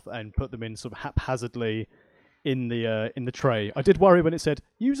half, and put them in sort of haphazardly in the tray. I did worry when it said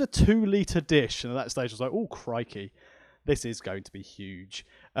use a 2-litre dish, and at that stage I was like, oh crikey, this is going to be huge.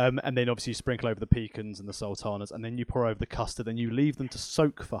 And then obviously you sprinkle over the pecans and the sultanas, and then you pour over the custard, and you leave them to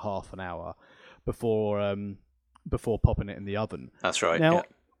soak for half an hour before popping it in the oven. That's right. Now,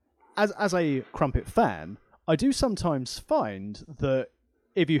 yeah. as a crumpet fan, I do sometimes find that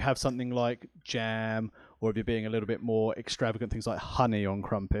if you have something like jam, or if you're being a little bit more extravagant, things like honey on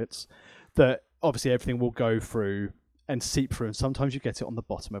crumpets, that obviously everything will go through and seep through, and sometimes you get it on the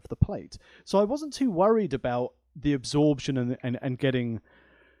bottom of the plate. So I wasn't too worried about the absorption and getting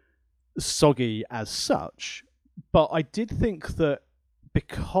soggy as such, but I did think that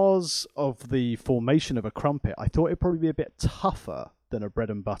because of the formation of a crumpet, I thought it'd probably be a bit tougher than a bread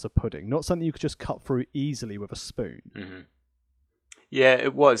and butter pudding, not something you could just cut through easily with a spoon. Mm-hmm. Yeah,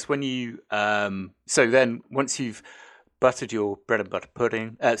 it was when you. So then, once you've buttered your bread and butter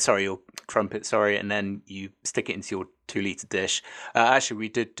pudding, your crumpet, and then you stick it into your 2-litre dish. Actually, we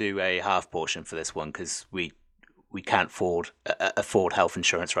did do a half portion for this one because we can't afford health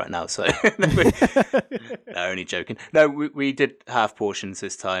insurance right now. So, no, only joking. No, we did half portions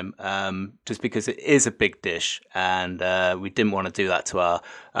this time, just because it is a big dish, and we didn't want to do that to our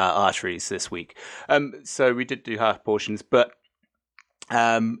arteries this week. So we did do half portions, but.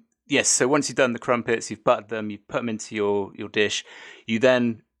 Yes, so once you've done the crumpets, you've buttered them, you put them into your dish, you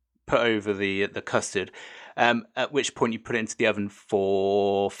then put over the custard, at which point you put it into the oven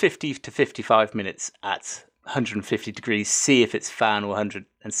for 50 to 55 minutes at 150 degrees C if it's fan, or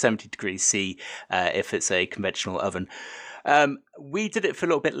 170 degrees C if it's a conventional oven. We did it for a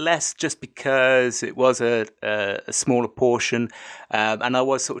little bit less just because it was a smaller portion, and I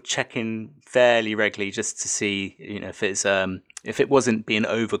was sort of checking fairly regularly just to see, if it wasn't being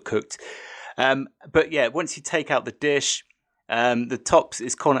overcooked. But yeah, once you take out the dish, the top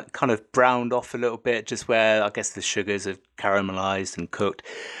is kind of browned off a little bit, just where I guess the sugars have caramelized and cooked.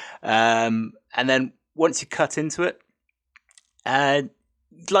 And then once you cut into it,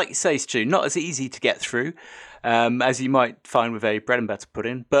 like you say, Stu, not as easy to get through as you might find with a bread and butter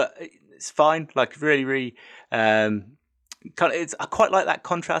pudding, but it's fine. Like really, I quite like that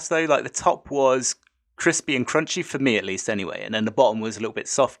contrast though. Like the top was crispy and crunchy for me at least anyway, and then the bottom was a little bit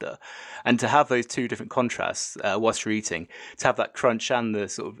softer. And to have those two different contrasts whilst you're eating, to have that crunch and the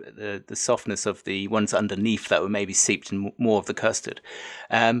sort of the softness of the ones underneath that were maybe seeped in more of the custard,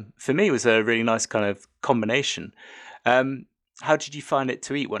 for me was a really nice kind of combination. How did you find it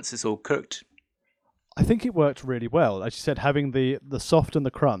to eat once it's all cooked? I think it worked really well. As you said, having the soft and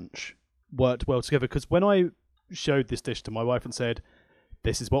the crunch worked well together, because when I showed this dish to my wife and said,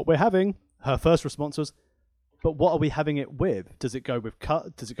 "This is what we're having," her first response was, "But what are we having it with? Does it go with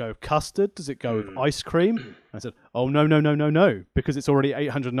custard? Does it go with ice cream?" And I said, "Oh, no, because it's already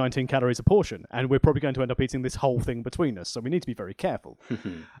 819 calories a portion, and we're probably going to end up eating this whole thing between us, so we need to be very careful."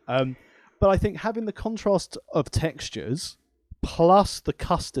 But I think having the contrast of textures plus the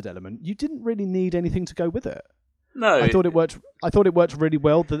custard element, you didn't really need anything to go with it. No, I thought it worked really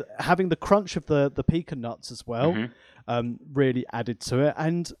well. Having the crunch of the pecan nuts as well really added to it,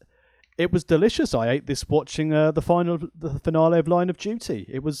 and it was delicious. I ate this watching the finale of Line of Duty.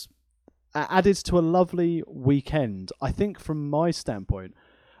 It was added to a lovely weekend. I think from my standpoint,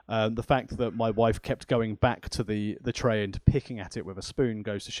 the fact that my wife kept going back to the tray and picking at it with a spoon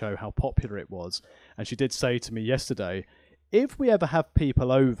goes to show how popular it was. And she did say to me yesterday, if we ever have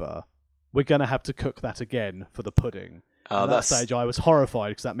people over, we're going to have to cook that again for the pudding. At that stage, I was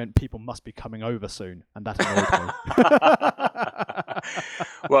horrified because that meant people must be coming over soon, and that annoyed me.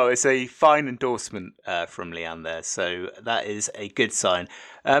 Well, it's a fine endorsement from Leanne there, so that is a good sign.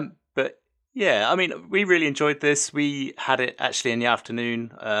 But yeah, I mean, we really enjoyed this. We had it actually in the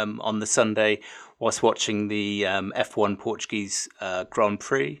afternoon on the Sunday whilst watching the F1 Portuguese Grand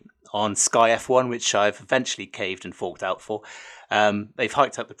Prix on Sky F1, which I've eventually caved and forked out for. They've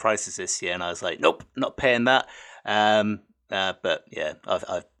hiked up the prices this year, and I was like, nope, not paying that. But yeah,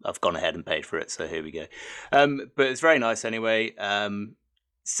 I've gone ahead and paid for it, so here we go. But it's very nice anyway.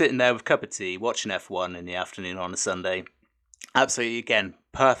 Sitting there with a cup of tea, watching F1 in the afternoon on a Sunday. Absolutely, again,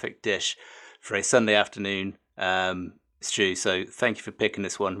 perfect dish for a Sunday afternoon stew. So thank you for picking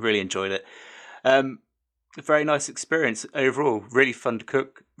this one. Really enjoyed it. A very nice experience overall. Really fun to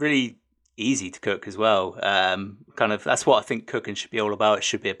cook. Really easy to cook as well. Kind of that's what I think cooking should be all about. It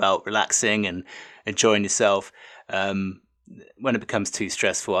should be about relaxing and enjoying yourself. When it becomes too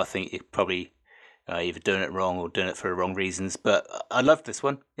stressful, I think you're probably either doing it wrong or doing it for the wrong reasons. But I loved this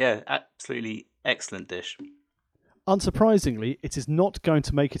one. Yeah, absolutely excellent dish. Unsurprisingly, it is not going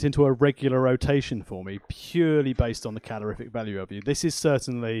to make it into a regular rotation for me, purely based on the calorific value of it. This is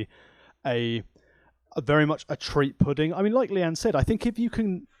certainly a very much a treat pudding. I mean, like Leanne said, I think if you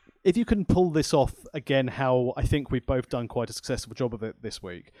can pull this off again, how I think we've both done quite a successful job of it this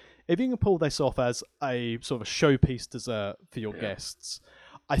week, if you can pull this off as a sort of a showpiece dessert for your guests,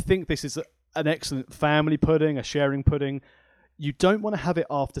 I think this is an excellent family pudding, a sharing pudding. You don't want to have it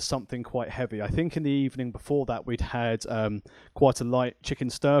after something quite heavy. I think in the evening before that, we'd had quite a light chicken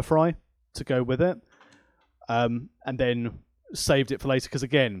stir fry to go with it, and then saved it for later, because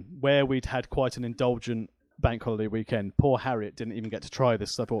again, where we'd had quite an indulgent bank holiday weekend, poor Harriet didn't even get to try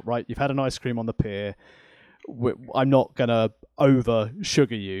this. So I thought, right, you've had an ice cream on the pier. I'm not going to over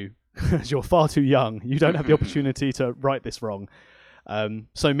sugar you. You're far too young. You don't have the opportunity to right this wrong.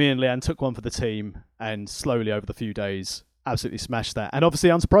 So me and Leanne took one for the team, and slowly over the few days, absolutely smashed that. And obviously,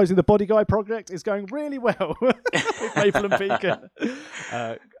 unsurprisingly, the Body Guy project is going really well with maple and pecan,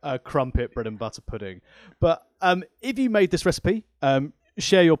 crumpet, bread and butter pudding. But if you made this recipe,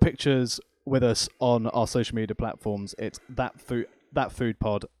 share your pictures with us on our social media platforms. It's that food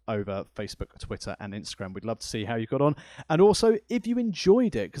pod over Facebook, Twitter, and Instagram. We'd love to see how you got on, and also if you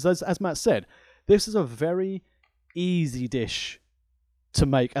enjoyed it, because as Matt said, this is a very easy dish to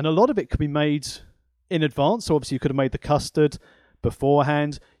make, and a lot of it could be made in advance. So obviously you could have made the custard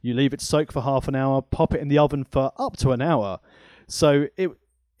beforehand, you leave it soak for half an hour, pop it in the oven for up to an hour, so it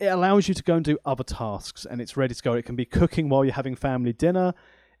allows you to go and do other tasks, and it's ready to go. It can be cooking while you're having family dinner.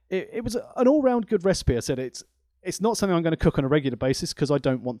 It was an all-round good recipe. I said it's not something I'm going to cook on a regular basis because I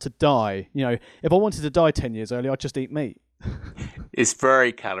don't want to die. You know, if I wanted to die 10 years early, I'd just eat meat. It's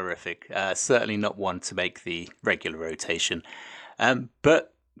very calorific. Certainly not one to make the regular rotation.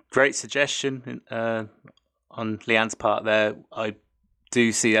 But great suggestion on Leanne's part there. I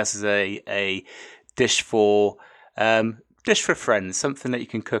do see this as a dish for friends, something that you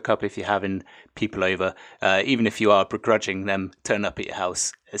can cook up if you're having people over, even if you are begrudging them turn up at your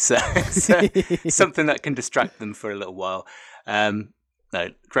house. It's something that can distract them for a little while. No,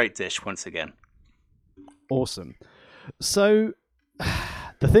 great dish once again. Awesome. So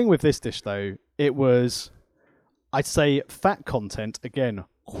the thing with this dish, though, it was, I'd say, fat content, again,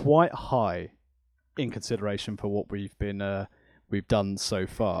 quite high in consideration for what we've done so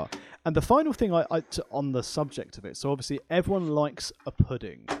far. And the final thing on the subject of it, so obviously everyone likes a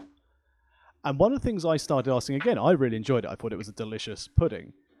pudding. And one of the things I started asking, again, I really enjoyed it. I thought it was a delicious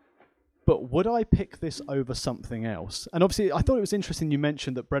pudding. But would I pick this over something else? And obviously, I thought it was interesting you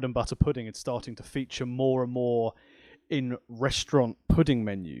mentioned that bread and butter pudding is starting to feature more and more in restaurant pudding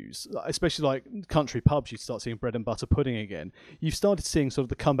menus, especially like country pubs. You start seeing bread and butter pudding again. You've started seeing sort of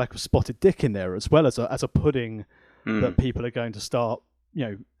the comeback of spotted dick in there, as well as a pudding that people are going to start,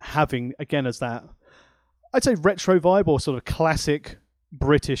 having again as that, I'd say, retro vibe or sort of classic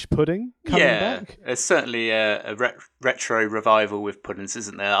British pudding coming back. There's certainly a retro revival with puddings,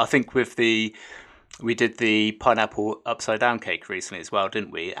 isn't there? I think we did the pineapple upside down cake recently as well,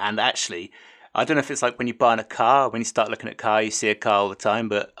 didn't we? And actually, I don't know if it's like when you buy a car, when you start looking at a car, you see a car all the time,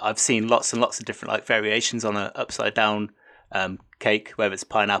 but I've seen lots and lots of different like variations on an upside down cake, whether it's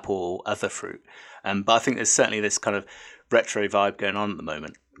pineapple or other fruit. But I think there's certainly this kind of retro vibe going on at the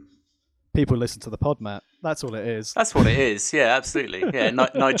moment. People listen to the pod, Matt. That's all it is. That's what it is. Yeah, absolutely. Yeah,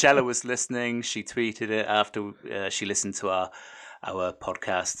 Nigella was listening. She tweeted it after she listened to our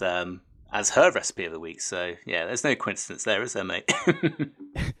podcast as her recipe of the week. So yeah, there's no coincidence there, is there, mate?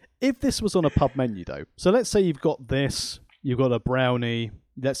 If this was on a pub menu, though, so let's say you've got this, you've got a brownie,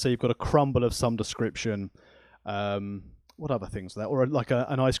 let's say you've got a crumble of some description. What other things are there? Or like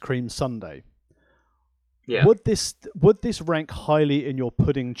an ice cream sundae. Yeah. Would this rank highly in your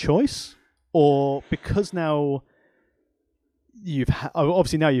pudding choice? Or because now you've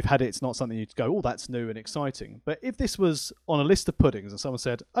had it, it's not something you'd go, oh, that's new and exciting. But if this was on a list of puddings and someone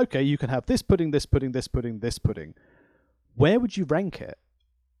said, okay, you can have this pudding, this pudding, this pudding, this pudding, where would you rank it?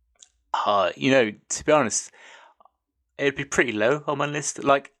 To be honest, it'd be pretty low on my list.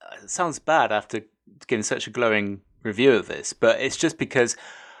 Like, it sounds bad after giving such a glowing review of this, but it's just because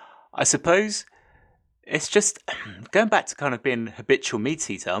I suppose it's just going back to kind of being a habitual meat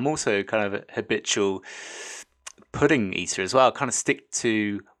eater. I'm also kind of a habitual pudding eater as well. I kind of stick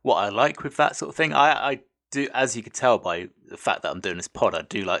to what I like with that sort of thing. I do, as you could tell by the fact that I'm doing this pod, I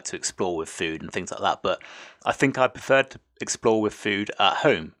do like to explore with food and things like that. But I think I prefer to explore with food at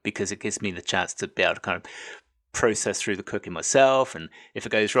home because it gives me the chance to be able to kind of process through the cooking myself. And if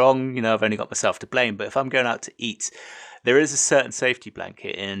it goes wrong, I've only got myself to blame. But if I'm going out to eat, there is a certain safety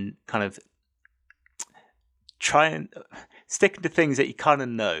blanket in kind of try and stick to things that you kind of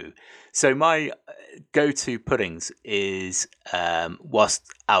know. So my go-to puddings is,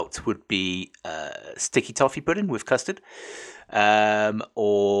 whilst out, would be sticky toffee pudding with custard,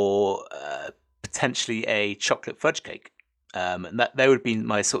 or potentially a chocolate fudge cake. And that they would be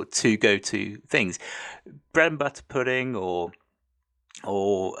my sort of two go-to things. Bread and butter pudding, or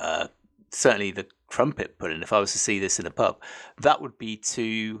certainly the crumpet pudding. If I was to see this in a pub, that would be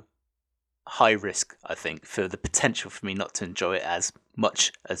too high risk, I think, for the potential for me not to enjoy it as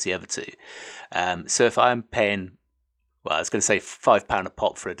much as the other two. So if I'm paying, well, I was going to say £5 a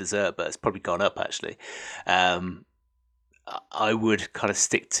pop for a dessert, but it's probably gone up actually. I would kind of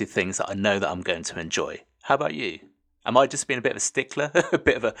stick to things that I know that I'm going to enjoy. How about you? Am I just being a bit of a stickler, a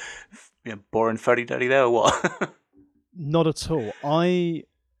bit of a boring fuddy-duddy there, or what? Not at all. I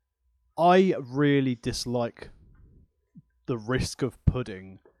really dislike the risk of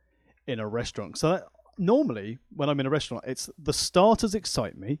pudding in a restaurant. So normally, when I'm in a restaurant, it's the starters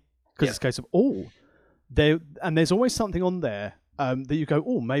excite me because it's a case of there's always something on there that you go,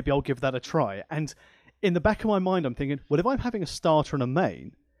 oh, maybe I'll give that a try. And in the back of my mind, I'm thinking, well, if I'm having a starter and a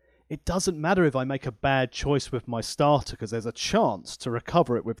main, it doesn't matter if I make a bad choice with my starter because there's a chance to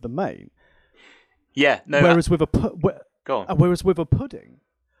recover it with the main. Yeah, no. Whereas with a pudding,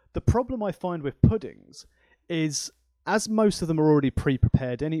 the problem I find with puddings is, as most of them are already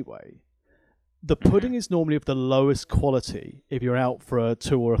pre-prepared anyway, the pudding is normally of the lowest quality if you're out for a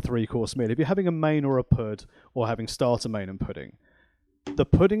 2 or a 3 course meal. If you're having a main or a pud, or having starter, main and pudding, the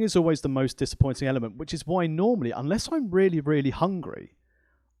pudding is always the most disappointing element, which is why normally, unless I'm really, really hungry,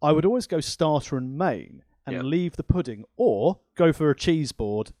 I would always go starter and main and leave the pudding, or go for a cheese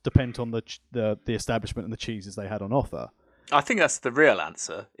board, depending on the establishment and the cheeses they had on offer. I think that's the real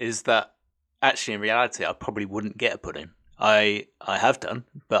answer, is that actually in reality I probably wouldn't get a pudding. I have done,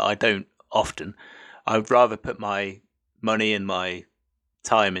 but I don't often. I would rather put my money and my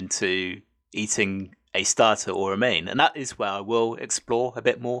time into eating a starter or a main, and that is where I will explore a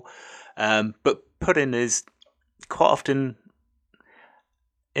bit more. But pudding is quite often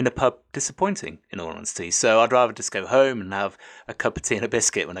in a pub disappointing, in all honesty. So I'd rather just go home and have a cup of tea and a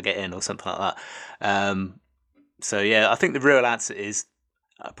biscuit when I get in, or something like that. So yeah, I think the real answer is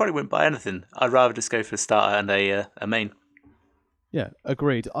I probably wouldn't buy anything. I'd rather just go for a starter and a main. Yeah,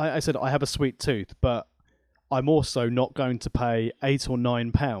 agreed. I said I have a sweet tooth, but I'm also not going to pay £8 or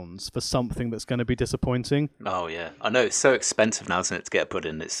 £9 for something that's going to be disappointing. Oh yeah, I know it's so expensive now, isn't it, to get a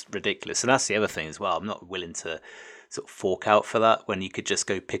pudding? It's ridiculous, and that's the other thing as well. I'm not willing to sort of fork out for that when you could just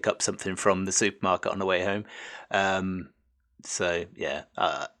go pick up something from the supermarket on the way home. So yeah,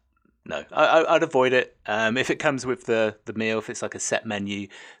 no, I'd avoid it. If it comes with the meal, if it's like a set menu,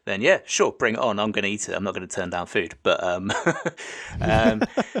 then yeah, sure, bring it on. I'm going to eat it. I'm not going to turn down food, but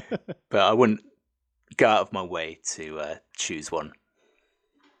but I wouldn't go out of my way to choose one.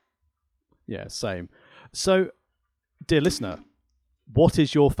 Yeah, same. So, dear listener, what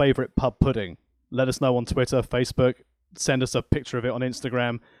is your favourite pub pudding? Let us know on Twitter, Facebook. Send us a picture of it on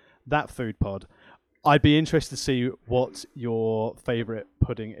Instagram. That Food Pod. I'd be interested to see what your favourite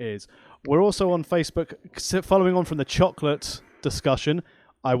pudding is. We're also on Facebook. Following on from the chocolate discussion,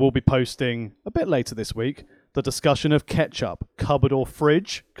 I will be posting a bit later this week the discussion of ketchup, cupboard or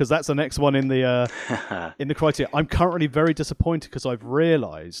fridge, because that's the next one in the criteria. I'm currently very disappointed because I've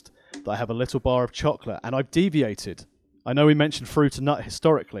realised that I have a little bar of chocolate and I've deviated. I know we mentioned fruit and nut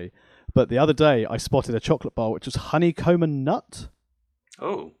historically, but the other day I spotted a chocolate bar which was honeycomb and nut.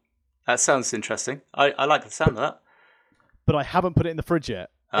 Oh, that sounds interesting. I like the sound of that. But I haven't put it in the fridge yet.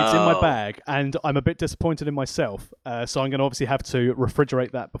 It's in my bag and I'm a bit disappointed in myself. So I'm going to obviously have to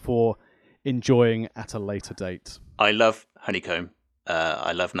refrigerate that before enjoying at a later date. I love honeycomb,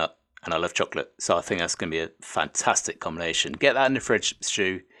 I love nut, and I love chocolate. So I think that's going to be a fantastic combination. Get that in the fridge,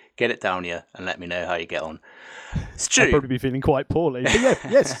 Stu. Get it down here and let me know how you get on. Stu. I'll probably be feeling quite poorly. But yeah,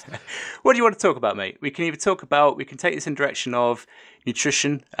 yes. What do you want to talk about, mate? We can take this in direction of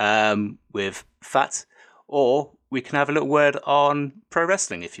nutrition with fat, or we can have a little word on pro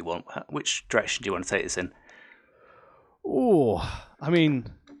wrestling if you want. Which direction do you want to take this in? Oh, I mean,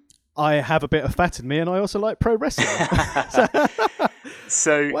 I have a bit of fat in me and I also like pro wrestling.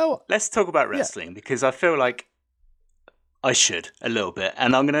 So let's talk about wrestling because I feel like I should a little bit.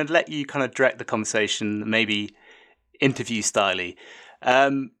 And I'm going to let you kind of direct the conversation, maybe interview styley.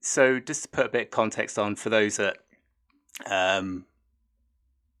 So just to put a bit of context on for those that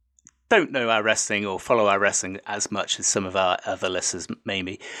don't know our wrestling or follow our wrestling as much as some of our other listeners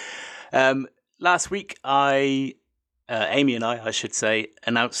maybe. Last week, Amy and I should say,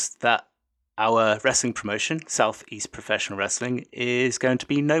 announced that our wrestling promotion, Southeast Professional Wrestling, is going to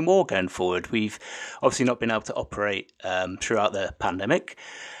be no more going forward. We've obviously not been able to operate throughout the pandemic,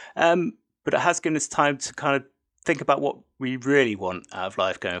 but it has given us time to kind of think about what we really want out of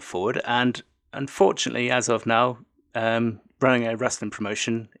life going forward. And unfortunately, as of now, running a wrestling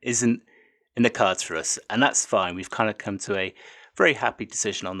promotion isn't in the cards for us, and that's fine. We've kind of come to a very happy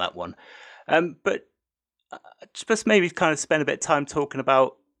decision on that one. But just maybe kind of spend a bit of time talking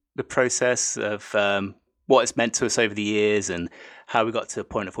about the process of what it's meant to us over the years and how we got to the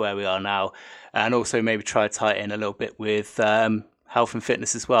point of where we are now, and also maybe try to tie it in a little bit with health and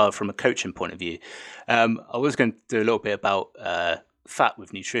fitness as well from a coaching point of view. I was going to do a little bit about fat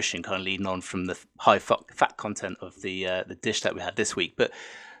with nutrition, kind of leading on from the high fat content of the dish that we had this week, but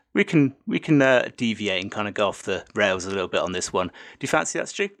we can deviate and kind of go off the rails a little bit on this one. Do you fancy that,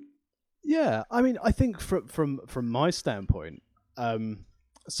 Stu? Yeah, I mean, I think from my standpoint,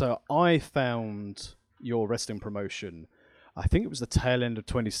 so I found your wrestling promotion, I think it was the tail end of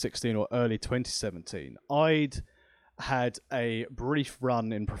 2016 or early 2017. I'd had a brief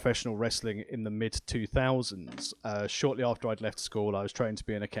run in professional wrestling in the mid-2000s. Shortly after I'd left school, I was trained to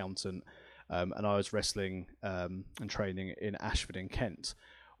be an accountant, and I was wrestling and training in Ashford in Kent,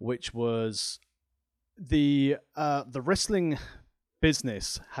 which was the wrestling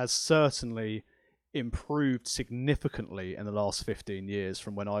business has certainly improved significantly in the last 15 years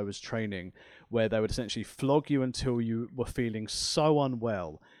from when I was training, where they would essentially flog you until you were feeling so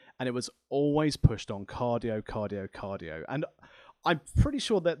unwell, and it was always pushed on cardio. And I'm pretty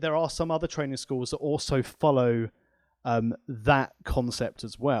sure that there are some other training schools that also follow that concept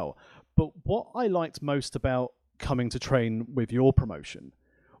as well. But what I liked most about coming to train with your promotion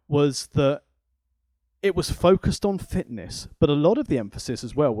was that it was focused on fitness, but a lot of the emphasis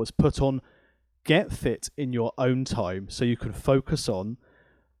as well was put on get fit in your own time so you can focus on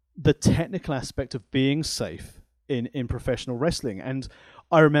the technical aspect of being safe in professional wrestling. And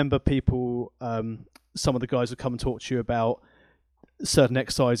I remember people, some of the guys would come and talk to you about certain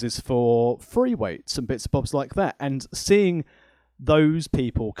exercises for free weights and bits and bobs like that, and seeing those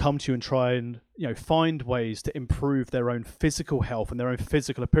people come to you and try and find ways to improve their own physical health and their own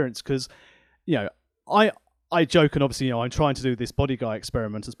physical appearance, because I joke, and obviously, I'm trying to do this body guy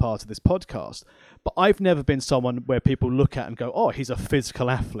experiment as part of this podcast, but I've never been someone where people look at and go, oh, he's a physical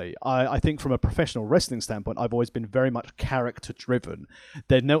athlete. I think from a professional wrestling standpoint, I've always been very much character driven.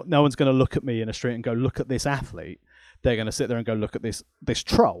 No one's going to look at me in a street and go, look at this athlete. They're going to sit there and go, look at this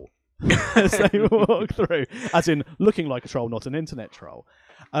troll as they walk through, as in looking like a troll, not an internet troll.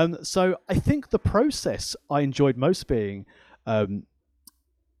 So I think the process I enjoyed most being and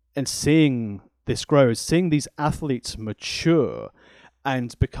seeing this grows, seeing these athletes mature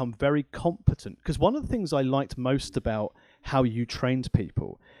and become very competent. Because one of the things I liked most about how you trained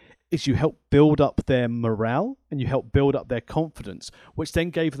people is you help build up their morale and you help build up their confidence, which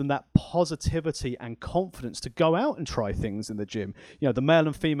then gave them that positivity and confidence to go out and try things in the gym. The male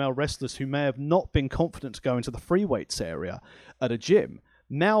and female wrestlers who may have not been confident to go into the free weights area at a gym,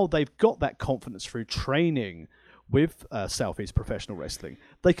 now they've got that confidence through training with Southeast Professional Wrestling.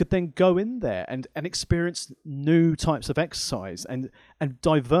 They could then go in there and experience new types of exercise and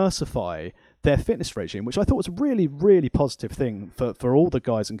diversify their fitness regime, which I thought was a really, really positive thing for all the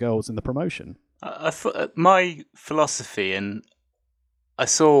guys and girls in the promotion. I thought my philosophy, and I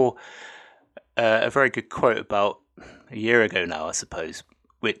saw a very good quote about a year ago now, I suppose,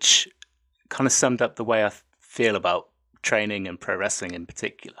 which kind of summed up the way I feel about training and pro wrestling in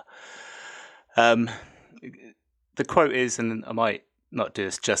particular. The quote is, and I might not do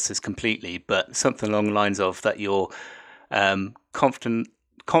this justice completely, but something along the lines of that you're confident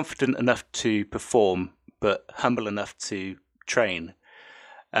enough to perform, but humble enough to train.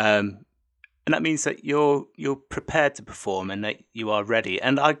 And that means that you're prepared to perform and that you are ready.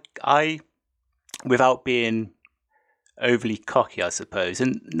 And I without being overly cocky, I suppose,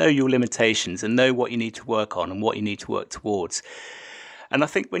 and know your limitations and know what you need to work on and what you need to work towards. And I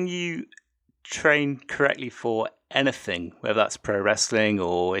think when you train correctly for anything, whether that's pro wrestling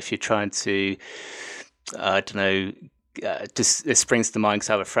or if you're trying to, just this springs to mind because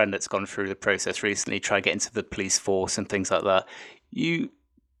I have a friend that's gone through the process recently, try to get into the police force and things like that. You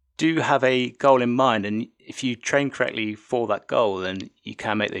do have a goal in mind, and if you train correctly for that goal, then you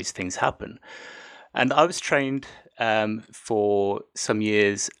can make those things happen. And I was trained for some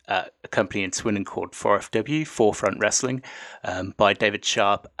years at a company in Swindon called 4FW, Forefront Wrestling, by David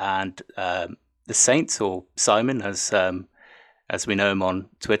Sharp and the Saints, or Simon, as we know him on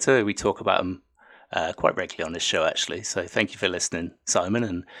Twitter. We talk about him quite regularly on this show, actually. So thank you for listening,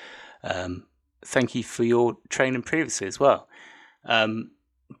 Simon, and thank you for your training previously as well.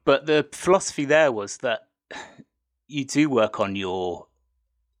 But the philosophy there was that you do work on your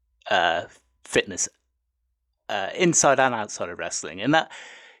fitness inside and outside of wrestling, and that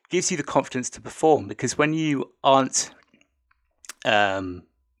gives you the confidence to perform, because when you aren't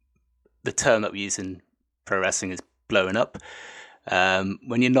the term that we use in pro wrestling is blowing up.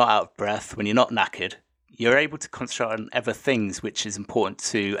 When you're not out of breath, when you're not knackered, you're able to concentrate on other things, which is important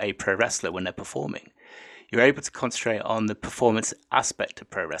to a pro wrestler when they're performing. You're able to concentrate on the performance aspect of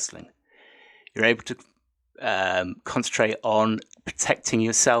pro wrestling. You're able to concentrate on protecting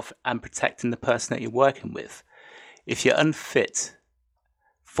yourself and protecting the person that you're working with. If you're unfit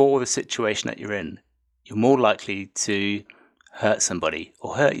for the situation that you're in, you're more likely to hurt somebody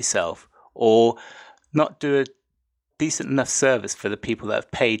or hurt yourself or not do a decent enough service for the people that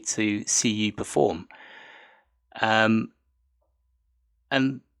have paid to see you perform. And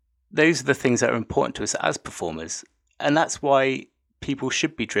those are the things that are important to us as performers. And that's why people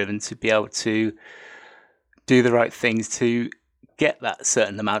should be driven to be able to do the right things to get that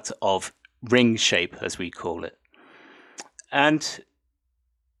certain amount of ring shape, as we call it. And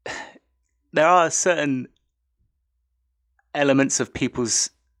there are certain elements of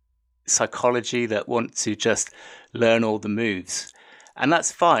people's psychology that want to just learn all the moves. And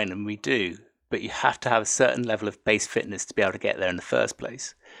that's fine, and we do. But you have to have a certain level of base fitness to be able to get there in the first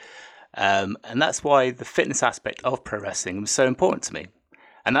place. And that's why the fitness aspect of pro wrestling was so important to me.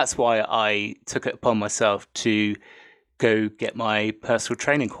 And that's why I took it upon myself to go get my personal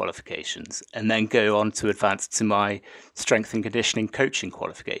training qualifications and then go on to advance to my strength and conditioning coaching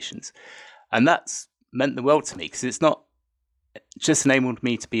qualifications. And that's meant the world to me, because it's not just enabled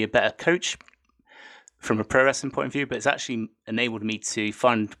me to be a better coach from a pro wrestling point of view, but it's actually enabled me to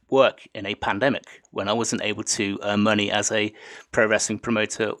find work in a pandemic when I wasn't able to earn money as a pro wrestling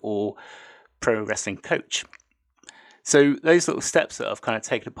promoter or pro wrestling coach. So those little steps that I've kind of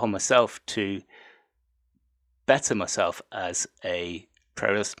taken upon myself to better myself as a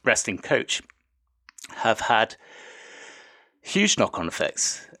pro wrestling coach have had huge knock-on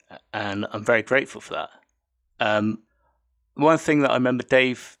effects, and I'm very grateful for that. One thing that I remember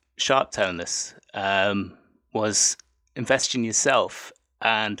Dave Sharp telling us was invest in yourself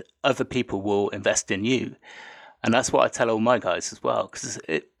and other people will invest in you. And that's what I tell all my guys as well, because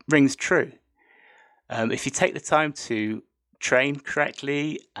it rings true. If you take the time to train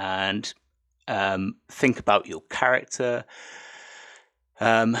correctly and think about your character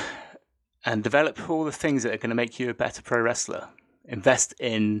and develop all the things that are going to make you a better pro wrestler, invest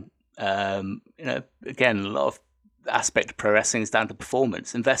in, again, a lot of aspect of pro wrestling is down to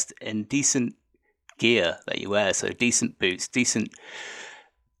performance. Invest in decent gear that you wear, so decent boots, decent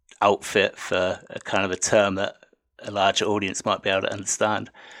outfit, for a kind of a term that a larger audience might be able to understand.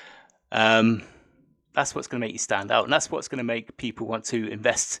 That's what's going to make you stand out, and that's what's going to make people want to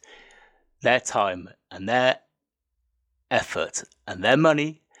invest their time and their effort and their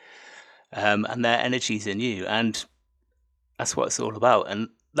money and their energies in you. And that's what it's all about. And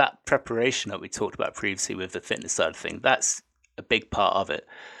that preparation that we talked about previously with the fitness side of things, that's a big part of it.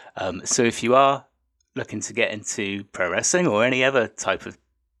 So if you are looking to get into pro wrestling or any other type of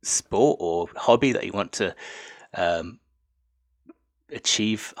sport or hobby that you want to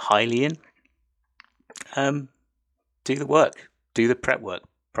achieve highly in, do the work, do the prep work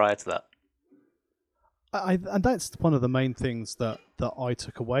prior to that. And that's one of the main things that I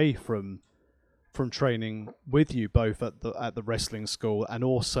took away from training with you both at the wrestling school, and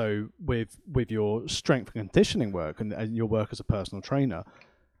also with your strength and conditioning work and your work as a personal trainer.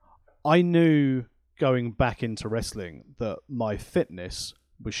 I knew going back into wrestling that my fitness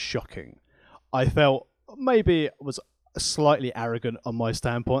was shocking. I felt maybe it was slightly arrogant on my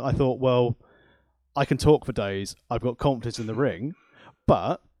standpoint. I thought, well, I can talk for days, I've got confidence in the ring,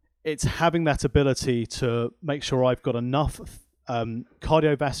 but it's having that ability to make sure I've got enough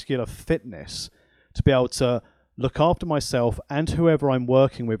cardiovascular fitness to be able to look after myself and whoever I'm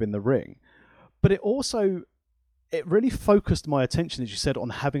working with in the ring. But it really focused my attention, as you said, on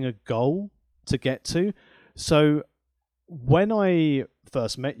having a goal to get to. So when I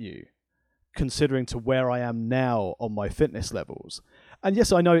first met you, considering to where I am now on my fitness levels, and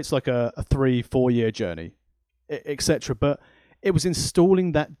yes, I know it's like a 3-4 year journey, etc., but it was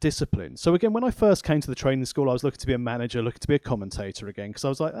installing that discipline. So again, when I first came to the training school, I was looking to be a manager, looking to be a commentator again, because I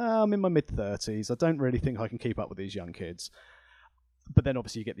was like, I'm in my mid-30s. I don't really think I can keep up with these young kids. But then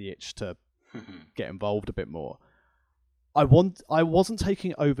obviously you get the itch to get involved a bit more. I wasn't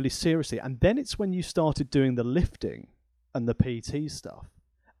taking it overly seriously. And then it's when you started doing the lifting and the PT stuff.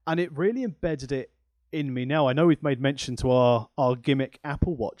 And it really embedded it in me now. I know we've made mention to our gimmick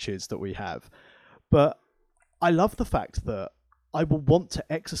Apple Watches that we have, but I love the fact that I will want to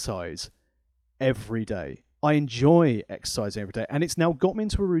exercise every day. I enjoy exercising every day, and it's now got me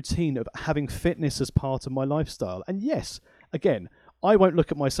into a routine of having fitness as part of my lifestyle. And yes, again, I won't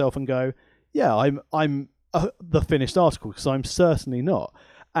look at myself and go, yeah, I'm the finished article, because I'm certainly not.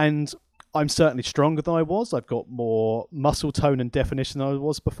 And I'm certainly stronger than I was. I've got more muscle tone and definition than I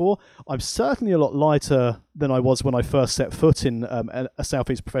was before. I'm certainly a lot lighter than I was when I first set foot in a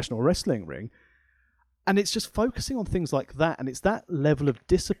Southeast professional wrestling ring. And it's just focusing on things like that. And it's that level of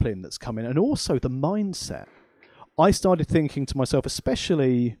discipline that's come in. And also the mindset. I started thinking to myself,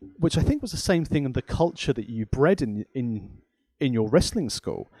 especially, which I think was the same thing in the culture that you bred in your wrestling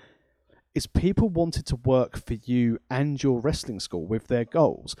school, is people wanted to work for you and your wrestling school with their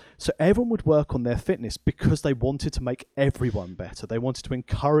goals. So everyone would work on their fitness because they wanted to make everyone better. They wanted to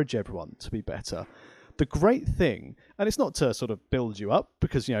encourage everyone to be better. The great thing, and it's not to sort of build you up,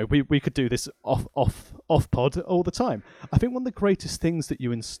 because we could do this off pod all the time. I think one of the greatest things that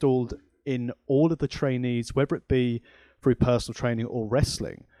you installed in all of the trainees, whether it be through personal training or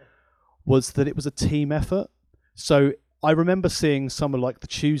wrestling, was that it was a team effort. So I remember seeing some of like the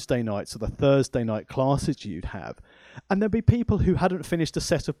Tuesday nights or the Thursday night classes you'd have, and there'd be people who hadn't finished a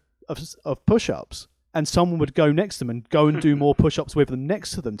set of push-ups, and someone would go next to them and go and do more push-ups with them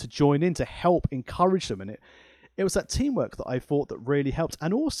next to them to join in, to help encourage them. And it was that teamwork that I thought that really helped.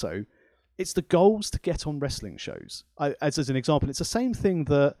 And also, it's the goals to get on wrestling shows. As an example, it's the same thing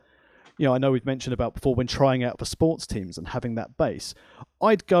that, I know we've mentioned about before when trying out for sports teams and having that base.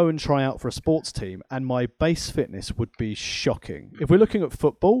 I'd go and try out for a sports team and my base fitness would be shocking. If we're looking at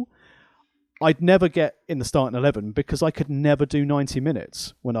football, I'd never get in the starting 11 because I could never do 90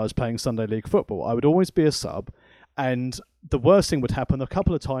 minutes when I was playing Sunday League football. I would always be a sub, and the worst thing would happen a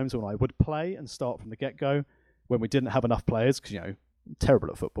couple of times when I would play and start from the get-go when we didn't have enough players, because, I'm terrible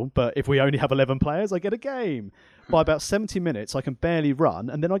at football, but if we only have 11 players, I get a game. By about 70 minutes, I can barely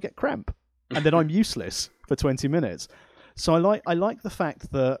run, and then I get cramp, and then I'm useless for 20 minutes. So I like the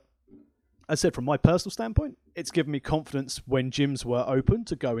fact that, as I said, from my personal standpoint, it's given me confidence when gyms were open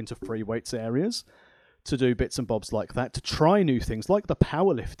to go into free weights areas, to do bits and bobs like that, to try new things like the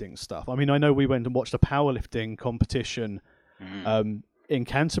powerlifting stuff. I mean, I know we went and watched a powerlifting competition in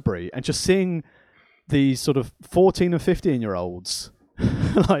Canterbury and just seeing these sort of 14 and 15-year-olds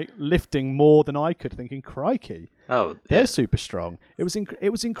like lifting more than I could, thinking, crikey, they're super strong. It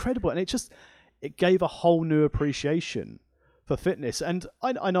was incredible, and it gave a whole new appreciation for fitness. And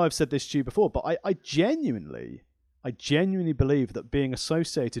I know I've said this to you before, but I genuinely believe that being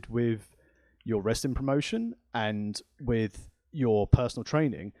associated with your wrestling promotion and with your personal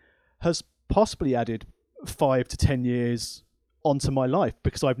training has possibly added 5 to 10 years onto my life,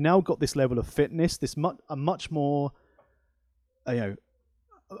 because I've now got this level of fitness, a much more, a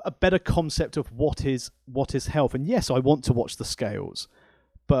better concept of what is health. And yes, I want to watch the scales,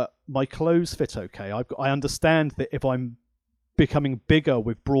 but my clothes fit okay. I understand that if I'm becoming bigger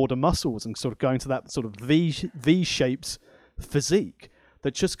with broader muscles and sort of going to that sort of V-shaped physique,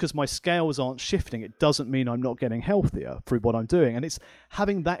 that just because my scales aren't shifting, it doesn't mean I'm not getting healthier through what I'm doing. And it's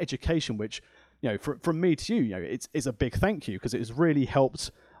having that education, which, from me to you, it's a big thank you, because it has really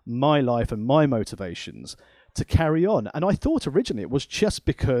helped my life and my motivations to carry on. And I thought originally it was just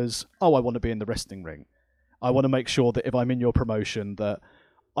because, I want to be in the wrestling ring. I want to make sure that if I'm in your promotion that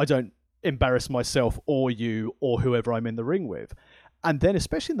I don't embarrass myself or you or whoever I'm in the ring with. And then,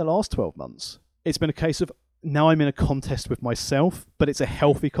 especially in the last 12 months, it's been a case of now I'm in a contest with myself, but it's a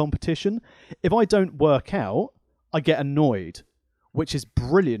healthy competition. If I don't work out, I get annoyed, which is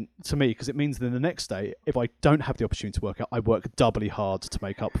brilliant to me, because it means that the next day, if I don't have the opportunity to work out, I work doubly hard to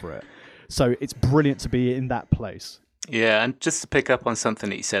make up for it. So it's brilliant to be in that place. Yeah, and just to pick up on something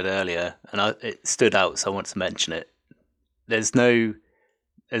that you said earlier, and it stood out, so I want to mention it. There's no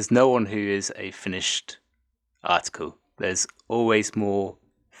one who is a finished article. There's always more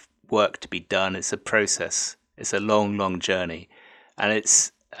work to be done. It's a process. It's a long, long journey. And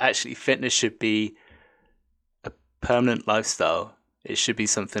it's actually, fitness should be a permanent lifestyle. It should be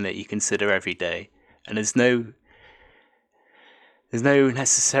something that you consider every day. And there's no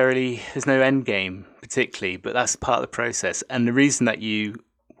end game particularly, but that's part of the process. And the reason that you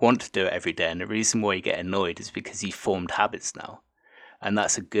want to do it every day, and the reason why you get annoyed, is because you've formed habits now. And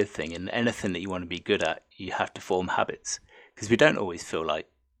that's a good thing. And anything that you want to be good at, you have to form habits. Because we don't always feel like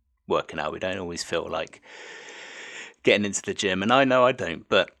working out. We don't always feel like getting into the gym. And I know I don't,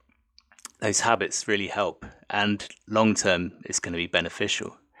 but those habits really help. And long term, it's going to be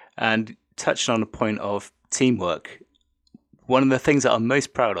beneficial. And touching on the point of teamwork, one of the things that I'm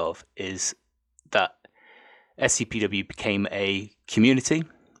most proud of is that SCPW became a community.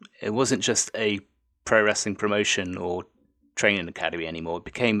 It wasn't just a pro wrestling promotion or training academy anymore. It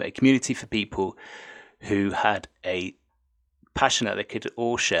became a community for people who had a passion that they could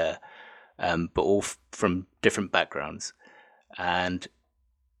all share, but all from different backgrounds. And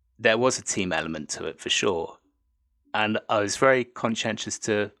there was a team element to it for sure. And I was very conscientious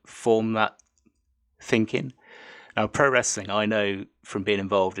to form that thinking. Now, pro wrestling, I know from being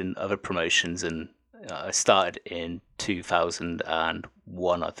involved in other promotions, and I started in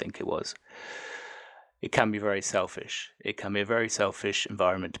 2001, I think it was. It can be very selfish. It can be a very selfish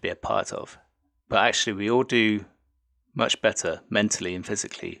environment to be a part of. But actually, we all do much better mentally and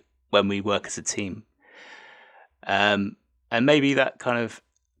physically when we work as a team. And maybe that kind of,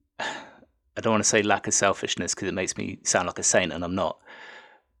 I don't want to say lack of selfishness, because it makes me sound like a saint, and I'm not.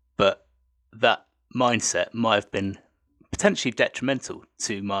 But that mindset might have been potentially detrimental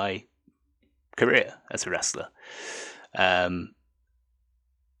to my career as a wrestler. And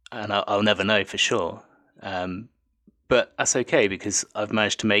I'll never know for sure. But that's okay, because I've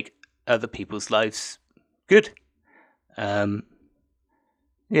managed to make other people's lives good.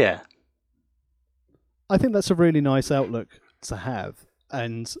 Yeah. I think that's a really nice outlook to have.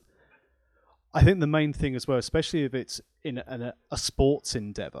 And I think the main thing as well, especially if it's in a sports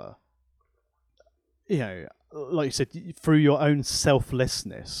endeavour, like you said, through your own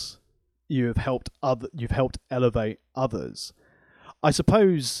selflessness, you've helped elevate others. I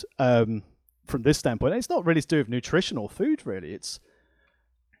suppose from this standpoint, it's not really to do with nutrition or food, really. It's,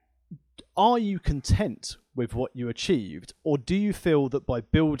 are you content with what you achieved, or do you feel that by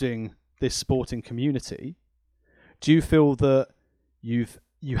building this sporting community, do you feel that you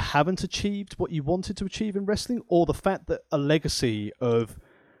haven't achieved what you wanted to achieve in wrestling, or the fact that a legacy of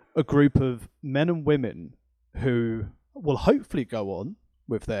a group of men and women who will hopefully go on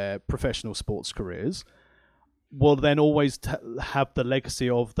with their professional sports careers will then always have the legacy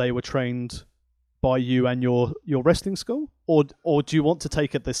of they were trained by you and your wrestling school? Or do you want to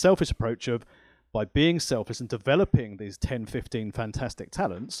take the selfish approach of, by being selfish and developing these 10, 15 fantastic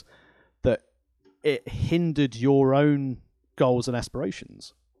talents, that it hindered your own goals and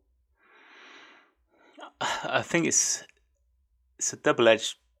aspirations? I think it's a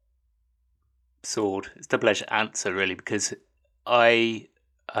double-edged sword. It's a double-edged answer, really, because I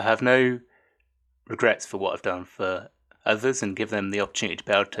have no regrets for what I've done for others and give them the opportunity to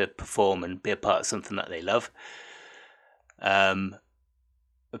be able to perform and be a part of something that they love.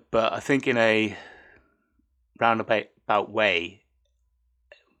 But I think in a roundabout way,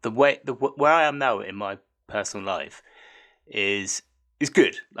 where I am now in my personal life is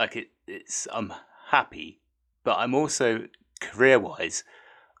good. Like it's I'm happy, but I'm also career wise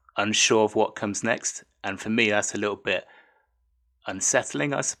unsure of what comes next, and for me that's a little bit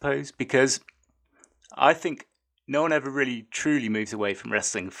unsettling, I suppose, because I think no one ever really truly moves away from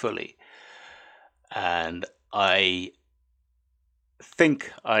wrestling fully, and I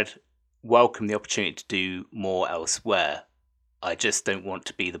think I'd welcome the opportunity to do more elsewhere. I just don't want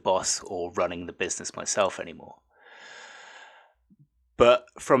to be the boss or running the business myself anymore. But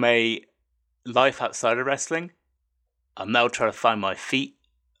from a life outside of wrestling, I'm now trying to find my feet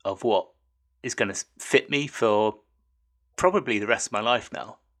of what is going to fit me for probably the rest of my life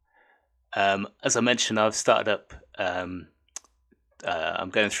now. As I mentioned, I've started up, I'm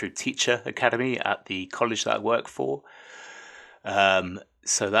going through Teacher Academy at the college that I work for.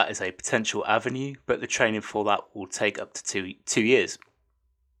 So that is a potential avenue, but the training for that will take up to 2 years.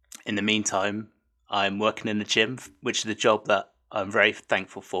 In the meantime, I'm working in the gym, which is a job that I'm very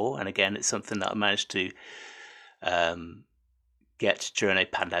thankful for. And again, it's something that I managed to get during a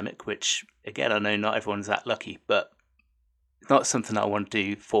pandemic, which again, I know not everyone's that lucky, but it's not something I want to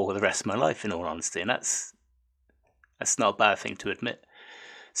do for the rest of my life, in all honesty. And that's not a bad thing to admit.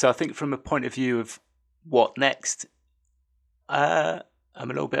 So I think from a point of view of what next, I'm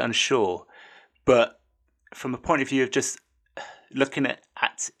a little bit unsure. But from a point of view of just looking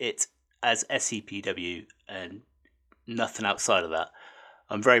at it as SEPW and nothing outside of that,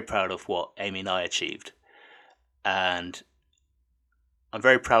 I'm very proud of what Amy and I achieved. And I'm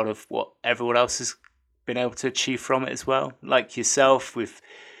very proud of what everyone else has been able to achieve from it as well. Like yourself with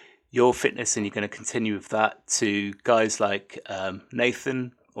your fitness, and you're going to continue with that, to guys like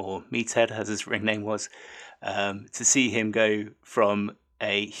Nathan, or Meathead as his ring name was, to see him go from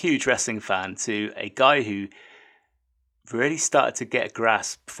a huge wrestling fan to a guy who really started to get a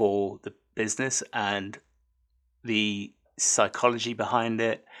grasp for the business and the psychology behind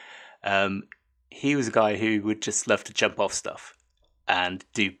it. He was a guy who would just love to jump off stuff and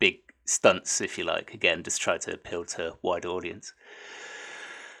do big stunts, if you like. Again, just try to appeal to a wider audience.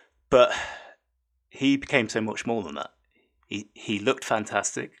 But he became so much more than that. He looked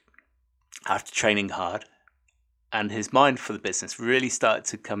fantastic after training hard, and his mind for the business really started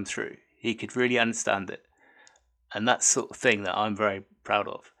to come through. He could really understand it. And that's the sort of thing that I'm very proud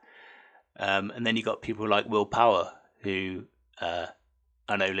of. And then you got people like Will Power, who I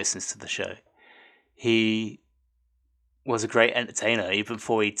know listens to the show. He was a great entertainer even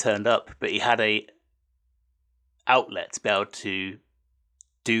before he turned up, but he had a outlet to be able to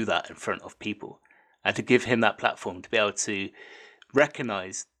do that in front of people, and to give him that platform to be able to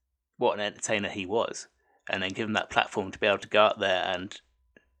recognize what an entertainer he was, and then give him that platform to be able to go out there and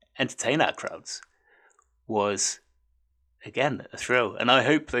entertain our crowds, was again a thrill. And I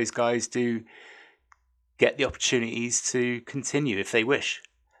hope those guys do get the opportunities to continue if they wish.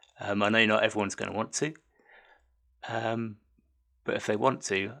 I know not everyone's going to want to, but if they want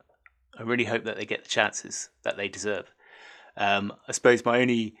to, I really hope that they get the chances that they deserve. I suppose my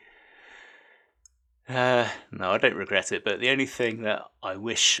only no, I don't regret it, but the only thing that I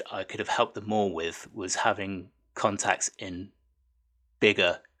wish I could have helped them more with was having contacts in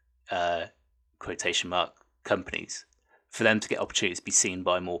bigger quotation mark companies, for them to get opportunities to be seen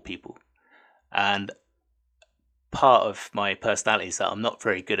by more people. And part of my personality is that I'm not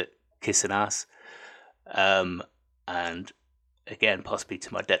very good at kissing ass, and again, possibly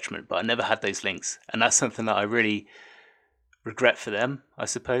to my detriment, but I never had those links, and that's something that I really regret for them, I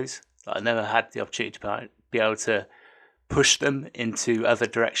suppose. I never had the opportunity to be able to push them into other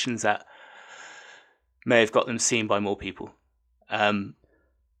directions that may have got them seen by more people.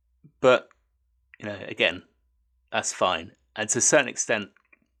 But, again, that's fine. And to a certain extent,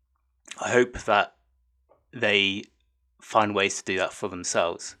 I hope that they find ways to do that for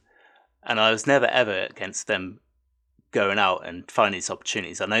themselves. And I was never, ever against them going out and finding these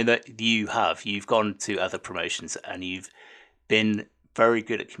opportunities. I know that you've gone to other promotions and you've been very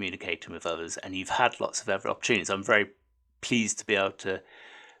good at communicating with others, and you've had lots of other opportunities. I'm very pleased to be able to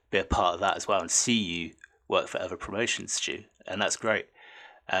be a part of that as well and see you work for other promotions, Stu, and that's great.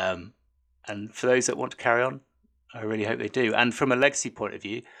 And for those that want to carry on, I really hope they do. And from a legacy point of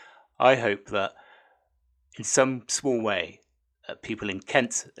view, I hope that in some small way, people in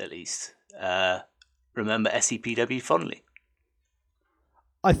Kent at least remember SEPW fondly.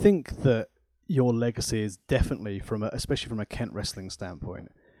 I think that your legacy is definitely especially from a Kent wrestling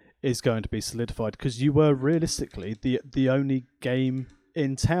standpoint, is going to be solidified because you were realistically the only game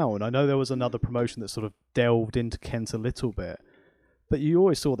in town. I know there was another promotion that sort of delved into Kent a little bit, but you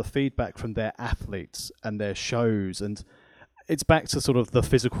always saw the feedback from their athletes and their shows, and it's back to sort of the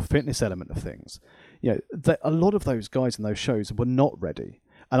physical fitness element of things. A lot of those guys in those shows were not ready.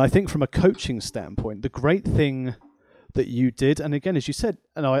 And I think from a coaching standpoint, the great thing that you did, and again, as you said,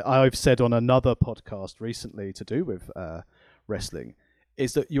 and I've said on another podcast recently to do with wrestling,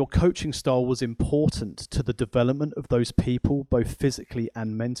 is that your coaching style was important to the development of those people, both physically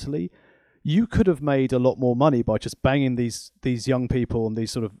and mentally. You could have made a lot more money by just banging these young people and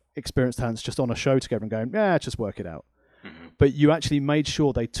these sort of experienced talents just on a show together and going, just work it out. Mm-hmm. But you actually made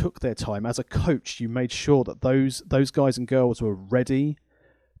sure they took their time. As a coach, you made sure that those guys and girls were ready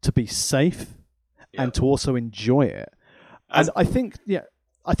to be safe and to also enjoy it. And I think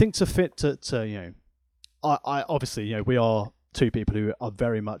to fit to I obviously, we are two people who are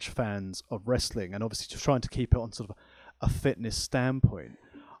very much fans of wrestling, and obviously just trying to keep it on sort of a fitness standpoint.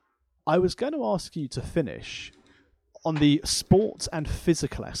 I was going to ask you to finish on the sports and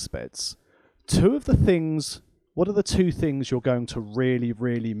physical aspects. What are the two things you're going to really,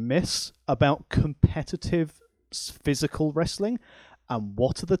 really miss about competitive physical wrestling? And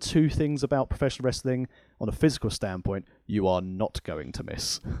what are the two things about professional wrestling on a physical standpoint you are not going to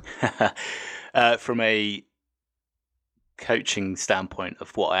miss? From a coaching standpoint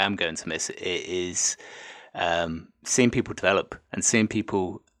of what I am going to miss, it is seeing people develop and seeing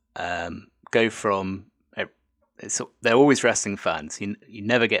people go from they're always wrestling fans. You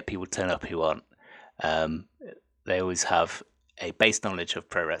never get people turn up who aren't. They always have a base knowledge of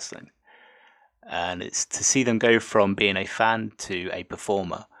pro wrestling, and it's to see them go from being a fan to a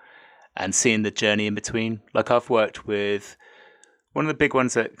performer and seeing the journey in between. Like, I've worked with one of the big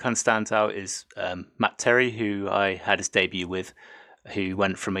ones that kind of stands out is Matt Terry, who I had his debut with, who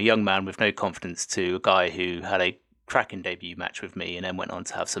went from a young man with no confidence to a guy who had a cracking debut match with me and then went on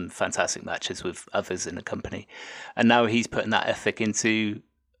to have some fantastic matches with others in the company. And now he's putting that ethic into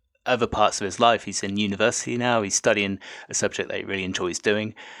other parts of his life. He's in university now. He's studying a subject that he really enjoys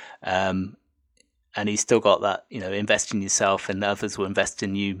doing. And he's still got that, invest in yourself and others will invest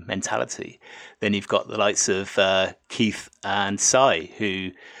in you mentality. Then you've got the likes of Keith and Sai,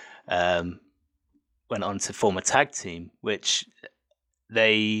 who went on to form a tag team, which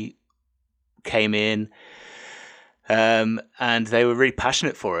they came in and they were really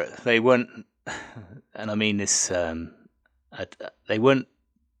passionate for it. They weren't, and I mean this, they weren't,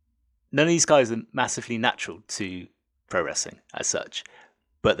 none of these guys are massively natural to pro wrestling as such,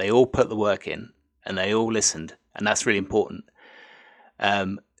 but they all put the work in and they all listened, and that's really important.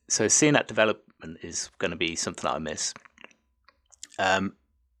 So seeing that development is going to be something that I miss.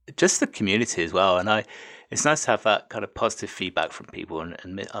 Just the community as well, and it's nice to have that kind of positive feedback from people,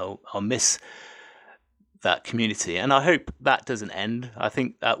 and I'll miss that community, and I hope that doesn't end. I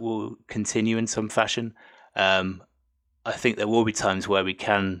think that will continue in some fashion. I think there will be times where we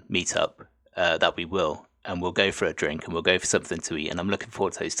can meet up, that we will, and we'll go for a drink and we'll go for something to eat, and I'm looking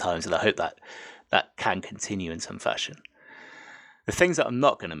forward to those times, and I hope that can continue in some fashion. The things that I'm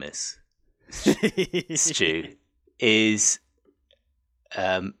not going to miss, Stu, is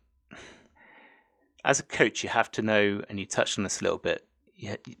as a coach, you have to know, and you touched on this a little bit,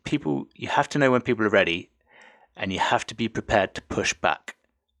 you have to know when people are ready, and you have to be prepared to push back.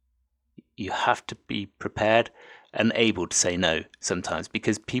 You have to be prepared and able to say no sometimes,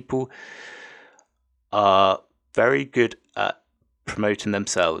 because people are very good at promoting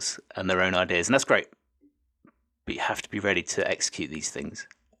themselves and their own ideas, and that's great, but you have to be ready to execute these things.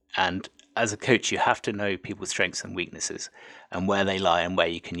 And as a coach, you have to know people's strengths and weaknesses and where they lie and where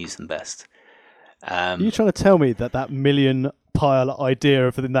you can use them best. Are you trying to tell me that million pile idea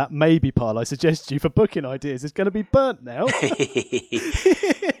of that maybe pile I suggest you for booking ideas is going to be burnt now?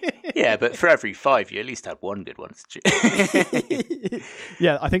 Yeah, but for every 5 you at least had one good one.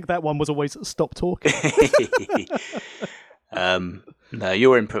 Yeah, I think that one was always stop talking. No,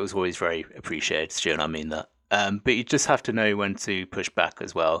 your input was always very appreciated, Stu, and I mean that. But you just have to know when to push back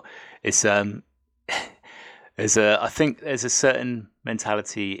as well. It's I think there's a certain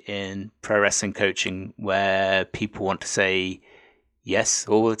mentality in pro wrestling coaching where people want to say yes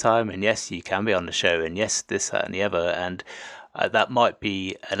all the time, and yes, you can be on the show, and yes, this, that, and the other, and that might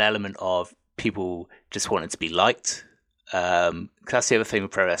be an element of people just wanting to be liked. That's the other thing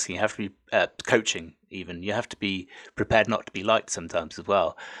with pro wrestling. You have to be coaching. Even you have to be prepared not to be liked sometimes as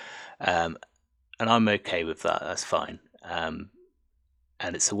well, and I'm okay with that. That's fine. And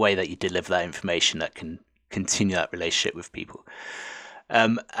it's a way that you deliver that information that can continue that relationship with people.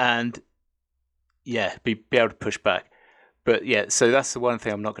 And be able to push back. But yeah, so that's the one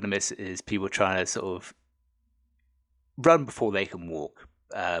thing I'm not going to miss is people trying to sort of run before they can walk,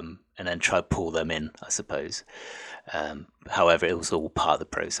 and then try to pull them in, I suppose. However, it was all part of the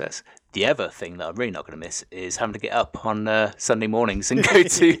process. The other thing that I'm really not going to miss is having to get up on Sunday mornings and go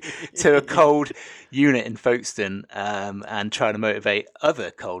to a cold unit in Folkestone, and try to motivate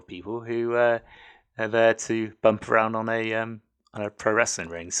other cold people who are there to bump around on a pro wrestling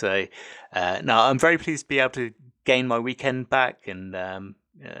ring. So, no, I'm very pleased to be able to gain my weekend back and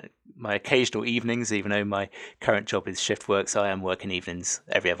my occasional evenings, even though my current job is shift work, so I am working evenings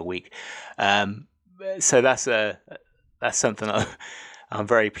every other week. So that's something I'm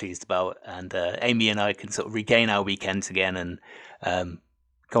very pleased about, and Amy and I can sort of regain our weekends again and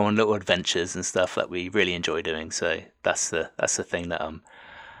go on little adventures and stuff that we really enjoy doing. So that's the thing that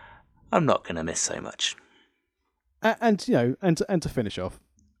I'm not going to miss so much. And to finish off,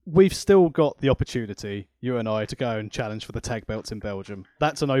 we've still got the opportunity, you and I, to go and challenge for the tag belts in Belgium.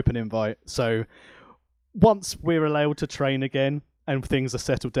 That's an open invite. So once we're allowed to train again and things are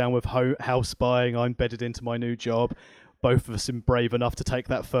settled down with house buying, I'm bedded into my new job. Both of us are brave enough to take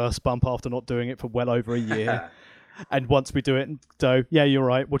that first bump after not doing it for well over a year. And once we do it, so yeah, you're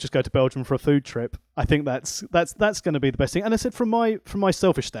right, we'll just go to Belgium for a food trip. I think that's going to be the best thing. And I said from my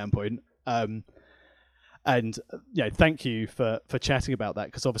selfish standpoint, and thank you for chatting about that,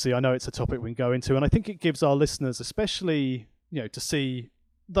 because obviously I know it's a topic we can go into, and I think it gives our listeners, especially to see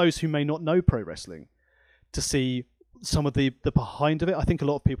those who may not know pro wrestling, to see some of the behind of it. I think a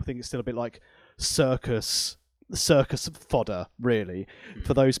lot of people think it's still a bit like circus fodder, really,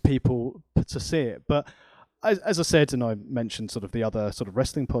 for those people to see it. But as I said, and I mentioned sort of the other sort of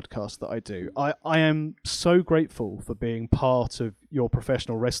wrestling podcast that I do, I am so grateful for being part of your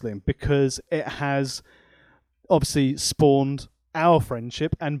professional wrestling, because it has obviously spawned our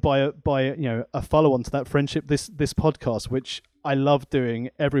friendship, and by a follow-on to that friendship, this podcast, which I love doing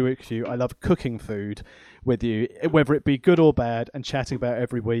every week with you. I love cooking food with you, whether it be good or bad, and chatting about it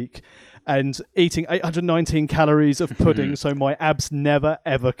every week, and eating 819 calories of pudding so my abs never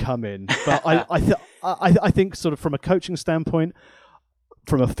ever come in. But I think sort of from a coaching standpoint,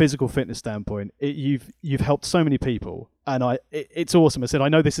 from a physical fitness standpoint, you've helped so many people, and it's awesome. I said, I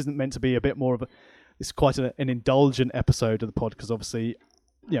know this isn't meant to be a bit more of it's quite an indulgent episode of the pod, because obviously,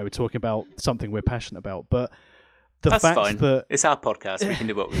 we're talking about something we're passionate about, but that's fine. It's our podcast. We can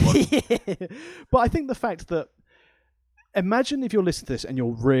do what we want. Yeah. But I think the fact that, imagine if you're listening to this and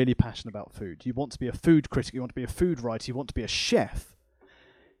you're really passionate about food. You want to be a food critic. You want to be a food writer. You want to be a chef.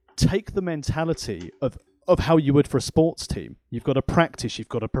 Take the mentality of how you would for a sports team. You've got to practice. You've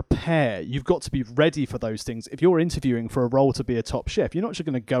got to prepare. You've got to be ready for those things. If you're interviewing for a role to be a top chef, you're not just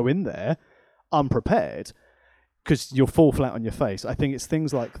going to go in there unprepared because you'll fall flat on your face. I think it's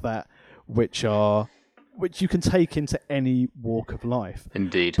things like that which you can take into any walk of life.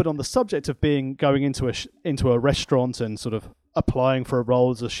 Indeed. But on the subject of going into a restaurant and sort of applying for a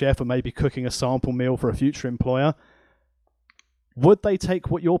role as a chef, or maybe cooking a sample meal for a future employer, would they take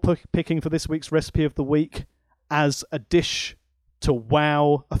what you're picking for this week's recipe of the week as a dish to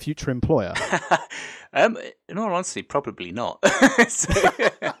wow a future employer? In all honesty, probably not.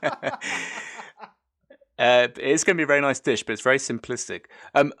 It's going to be a very nice dish, but it's very simplistic.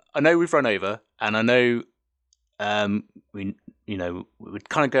 I know we've run over, and I know we're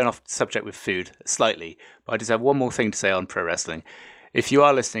kind of going off subject with food slightly, but I just have one more thing to say on pro wrestling. If you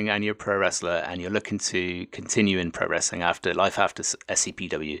are listening and you're a pro wrestler and you're looking to continue in pro wrestling after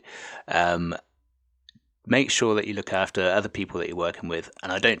SCPW, make sure that you look after other people that you're working with.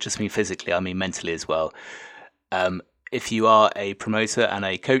 And I don't just mean physically, I mean mentally as well. If you are a promoter and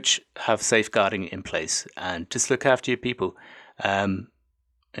a coach, have safeguarding in place and just look after your people.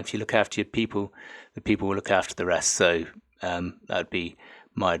 If you look after your people, the people will look after the rest. So that would be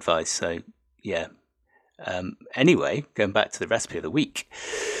my advice. So yeah. Anyway, going back to the recipe of the week.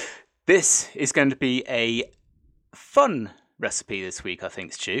 This is going to be a fun recipe this week, I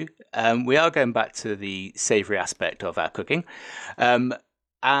think, Stu. We are going back to the savoury aspect of our cooking.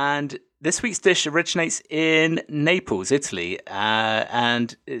 And this week's dish originates in Naples, Italy,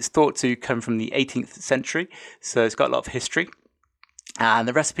 and it's thought to come from the 18th century, so it's got a lot of history. And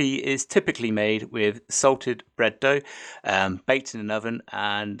the recipe is typically made with salted bread dough, baked in an oven,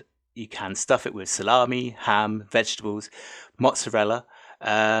 and you can stuff it with salami, ham, vegetables, mozzarella,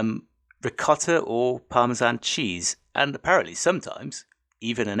 ricotta or Parmesan cheese, and apparently sometimes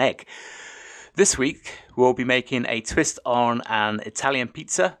even an egg. This week, we'll be making a twist on an Italian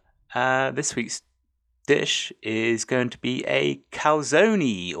pizza. This week's dish is going to be a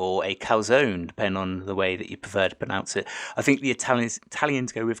calzone or a calzone, depending on the way that you prefer to pronounce it. I think the Italians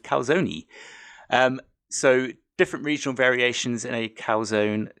go with calzone. So different regional variations in a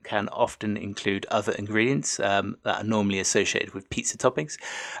calzone can often include other ingredients that are normally associated with pizza toppings.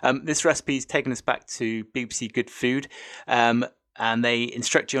 This recipe is taking us back to BBC Good Food, and they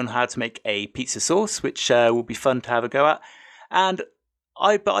instruct you on how to make a pizza sauce, which will be fun to have a go at. And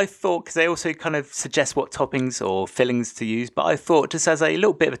I thought, because they also kind of suggest what toppings or fillings to use, but I thought, just as a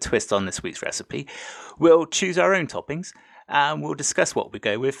little bit of a twist on this week's recipe, we'll choose our own toppings and we'll discuss what we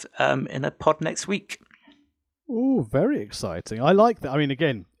go with in a pod next week. Oh, very exciting. I like that. I mean,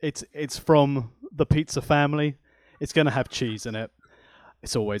 again, it's from the pizza family. It's going to have cheese in it.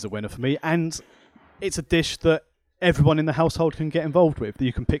 It's always a winner for me. And it's a dish that everyone in the household can get involved with.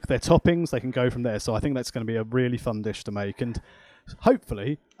 You can pick their toppings. They can go from there. So I think that's going to be a really fun dish to make. And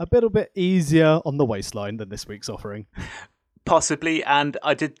hopefully a little bit easier on the waistline than this week's offering. Possibly, and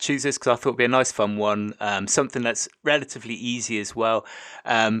I did choose this because I thought it'd be a nice fun one, something that's relatively easy as well,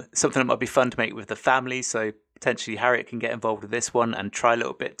 something that might be fun to make with the family, so potentially Harriet can get involved with this one and try a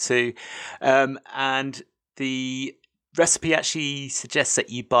little bit too. And the recipe actually suggests that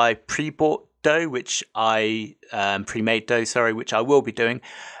you buy pre-bought dough, which pre-made dough, sorry, which I will be doing.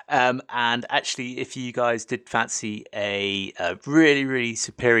 And actually, if you guys did fancy a really, really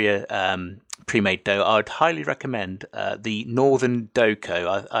superior pre-made dough, I would highly recommend the Northern Dough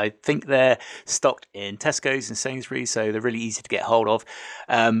Co. I think they're stocked in Tesco's and Sainsbury's, so they're really easy to get hold of.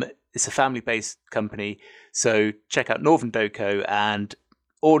 It's a family-based company, so check out Northern Dough Co. and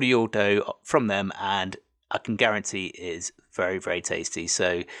order your dough from them, and I can guarantee it is very, very tasty.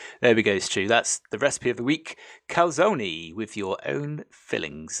 So there we go, Stu. That's the recipe of the week. Calzone with your own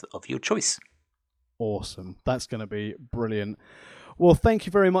fillings of your choice. Awesome. That's going to be brilliant. Well, thank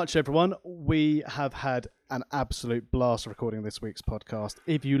you very much, everyone. We have had an absolute blast recording this week's podcast.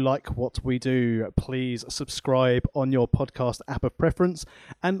 If you like what we do, please subscribe on your podcast app of preference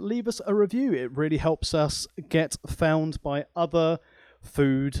and leave us a review. It really helps us get found by other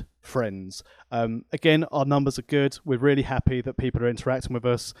food friends. Again, our numbers are good. We're really happy that people are interacting with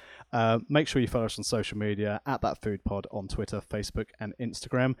us. Make sure you follow us on social media at That Food Pod on Twitter, Facebook and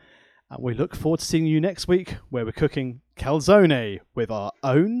Instagram. And we look forward to seeing you next week where we're cooking calzone with our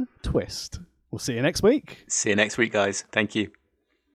own twist. We'll see you next week. See you next week, guys. Thank you.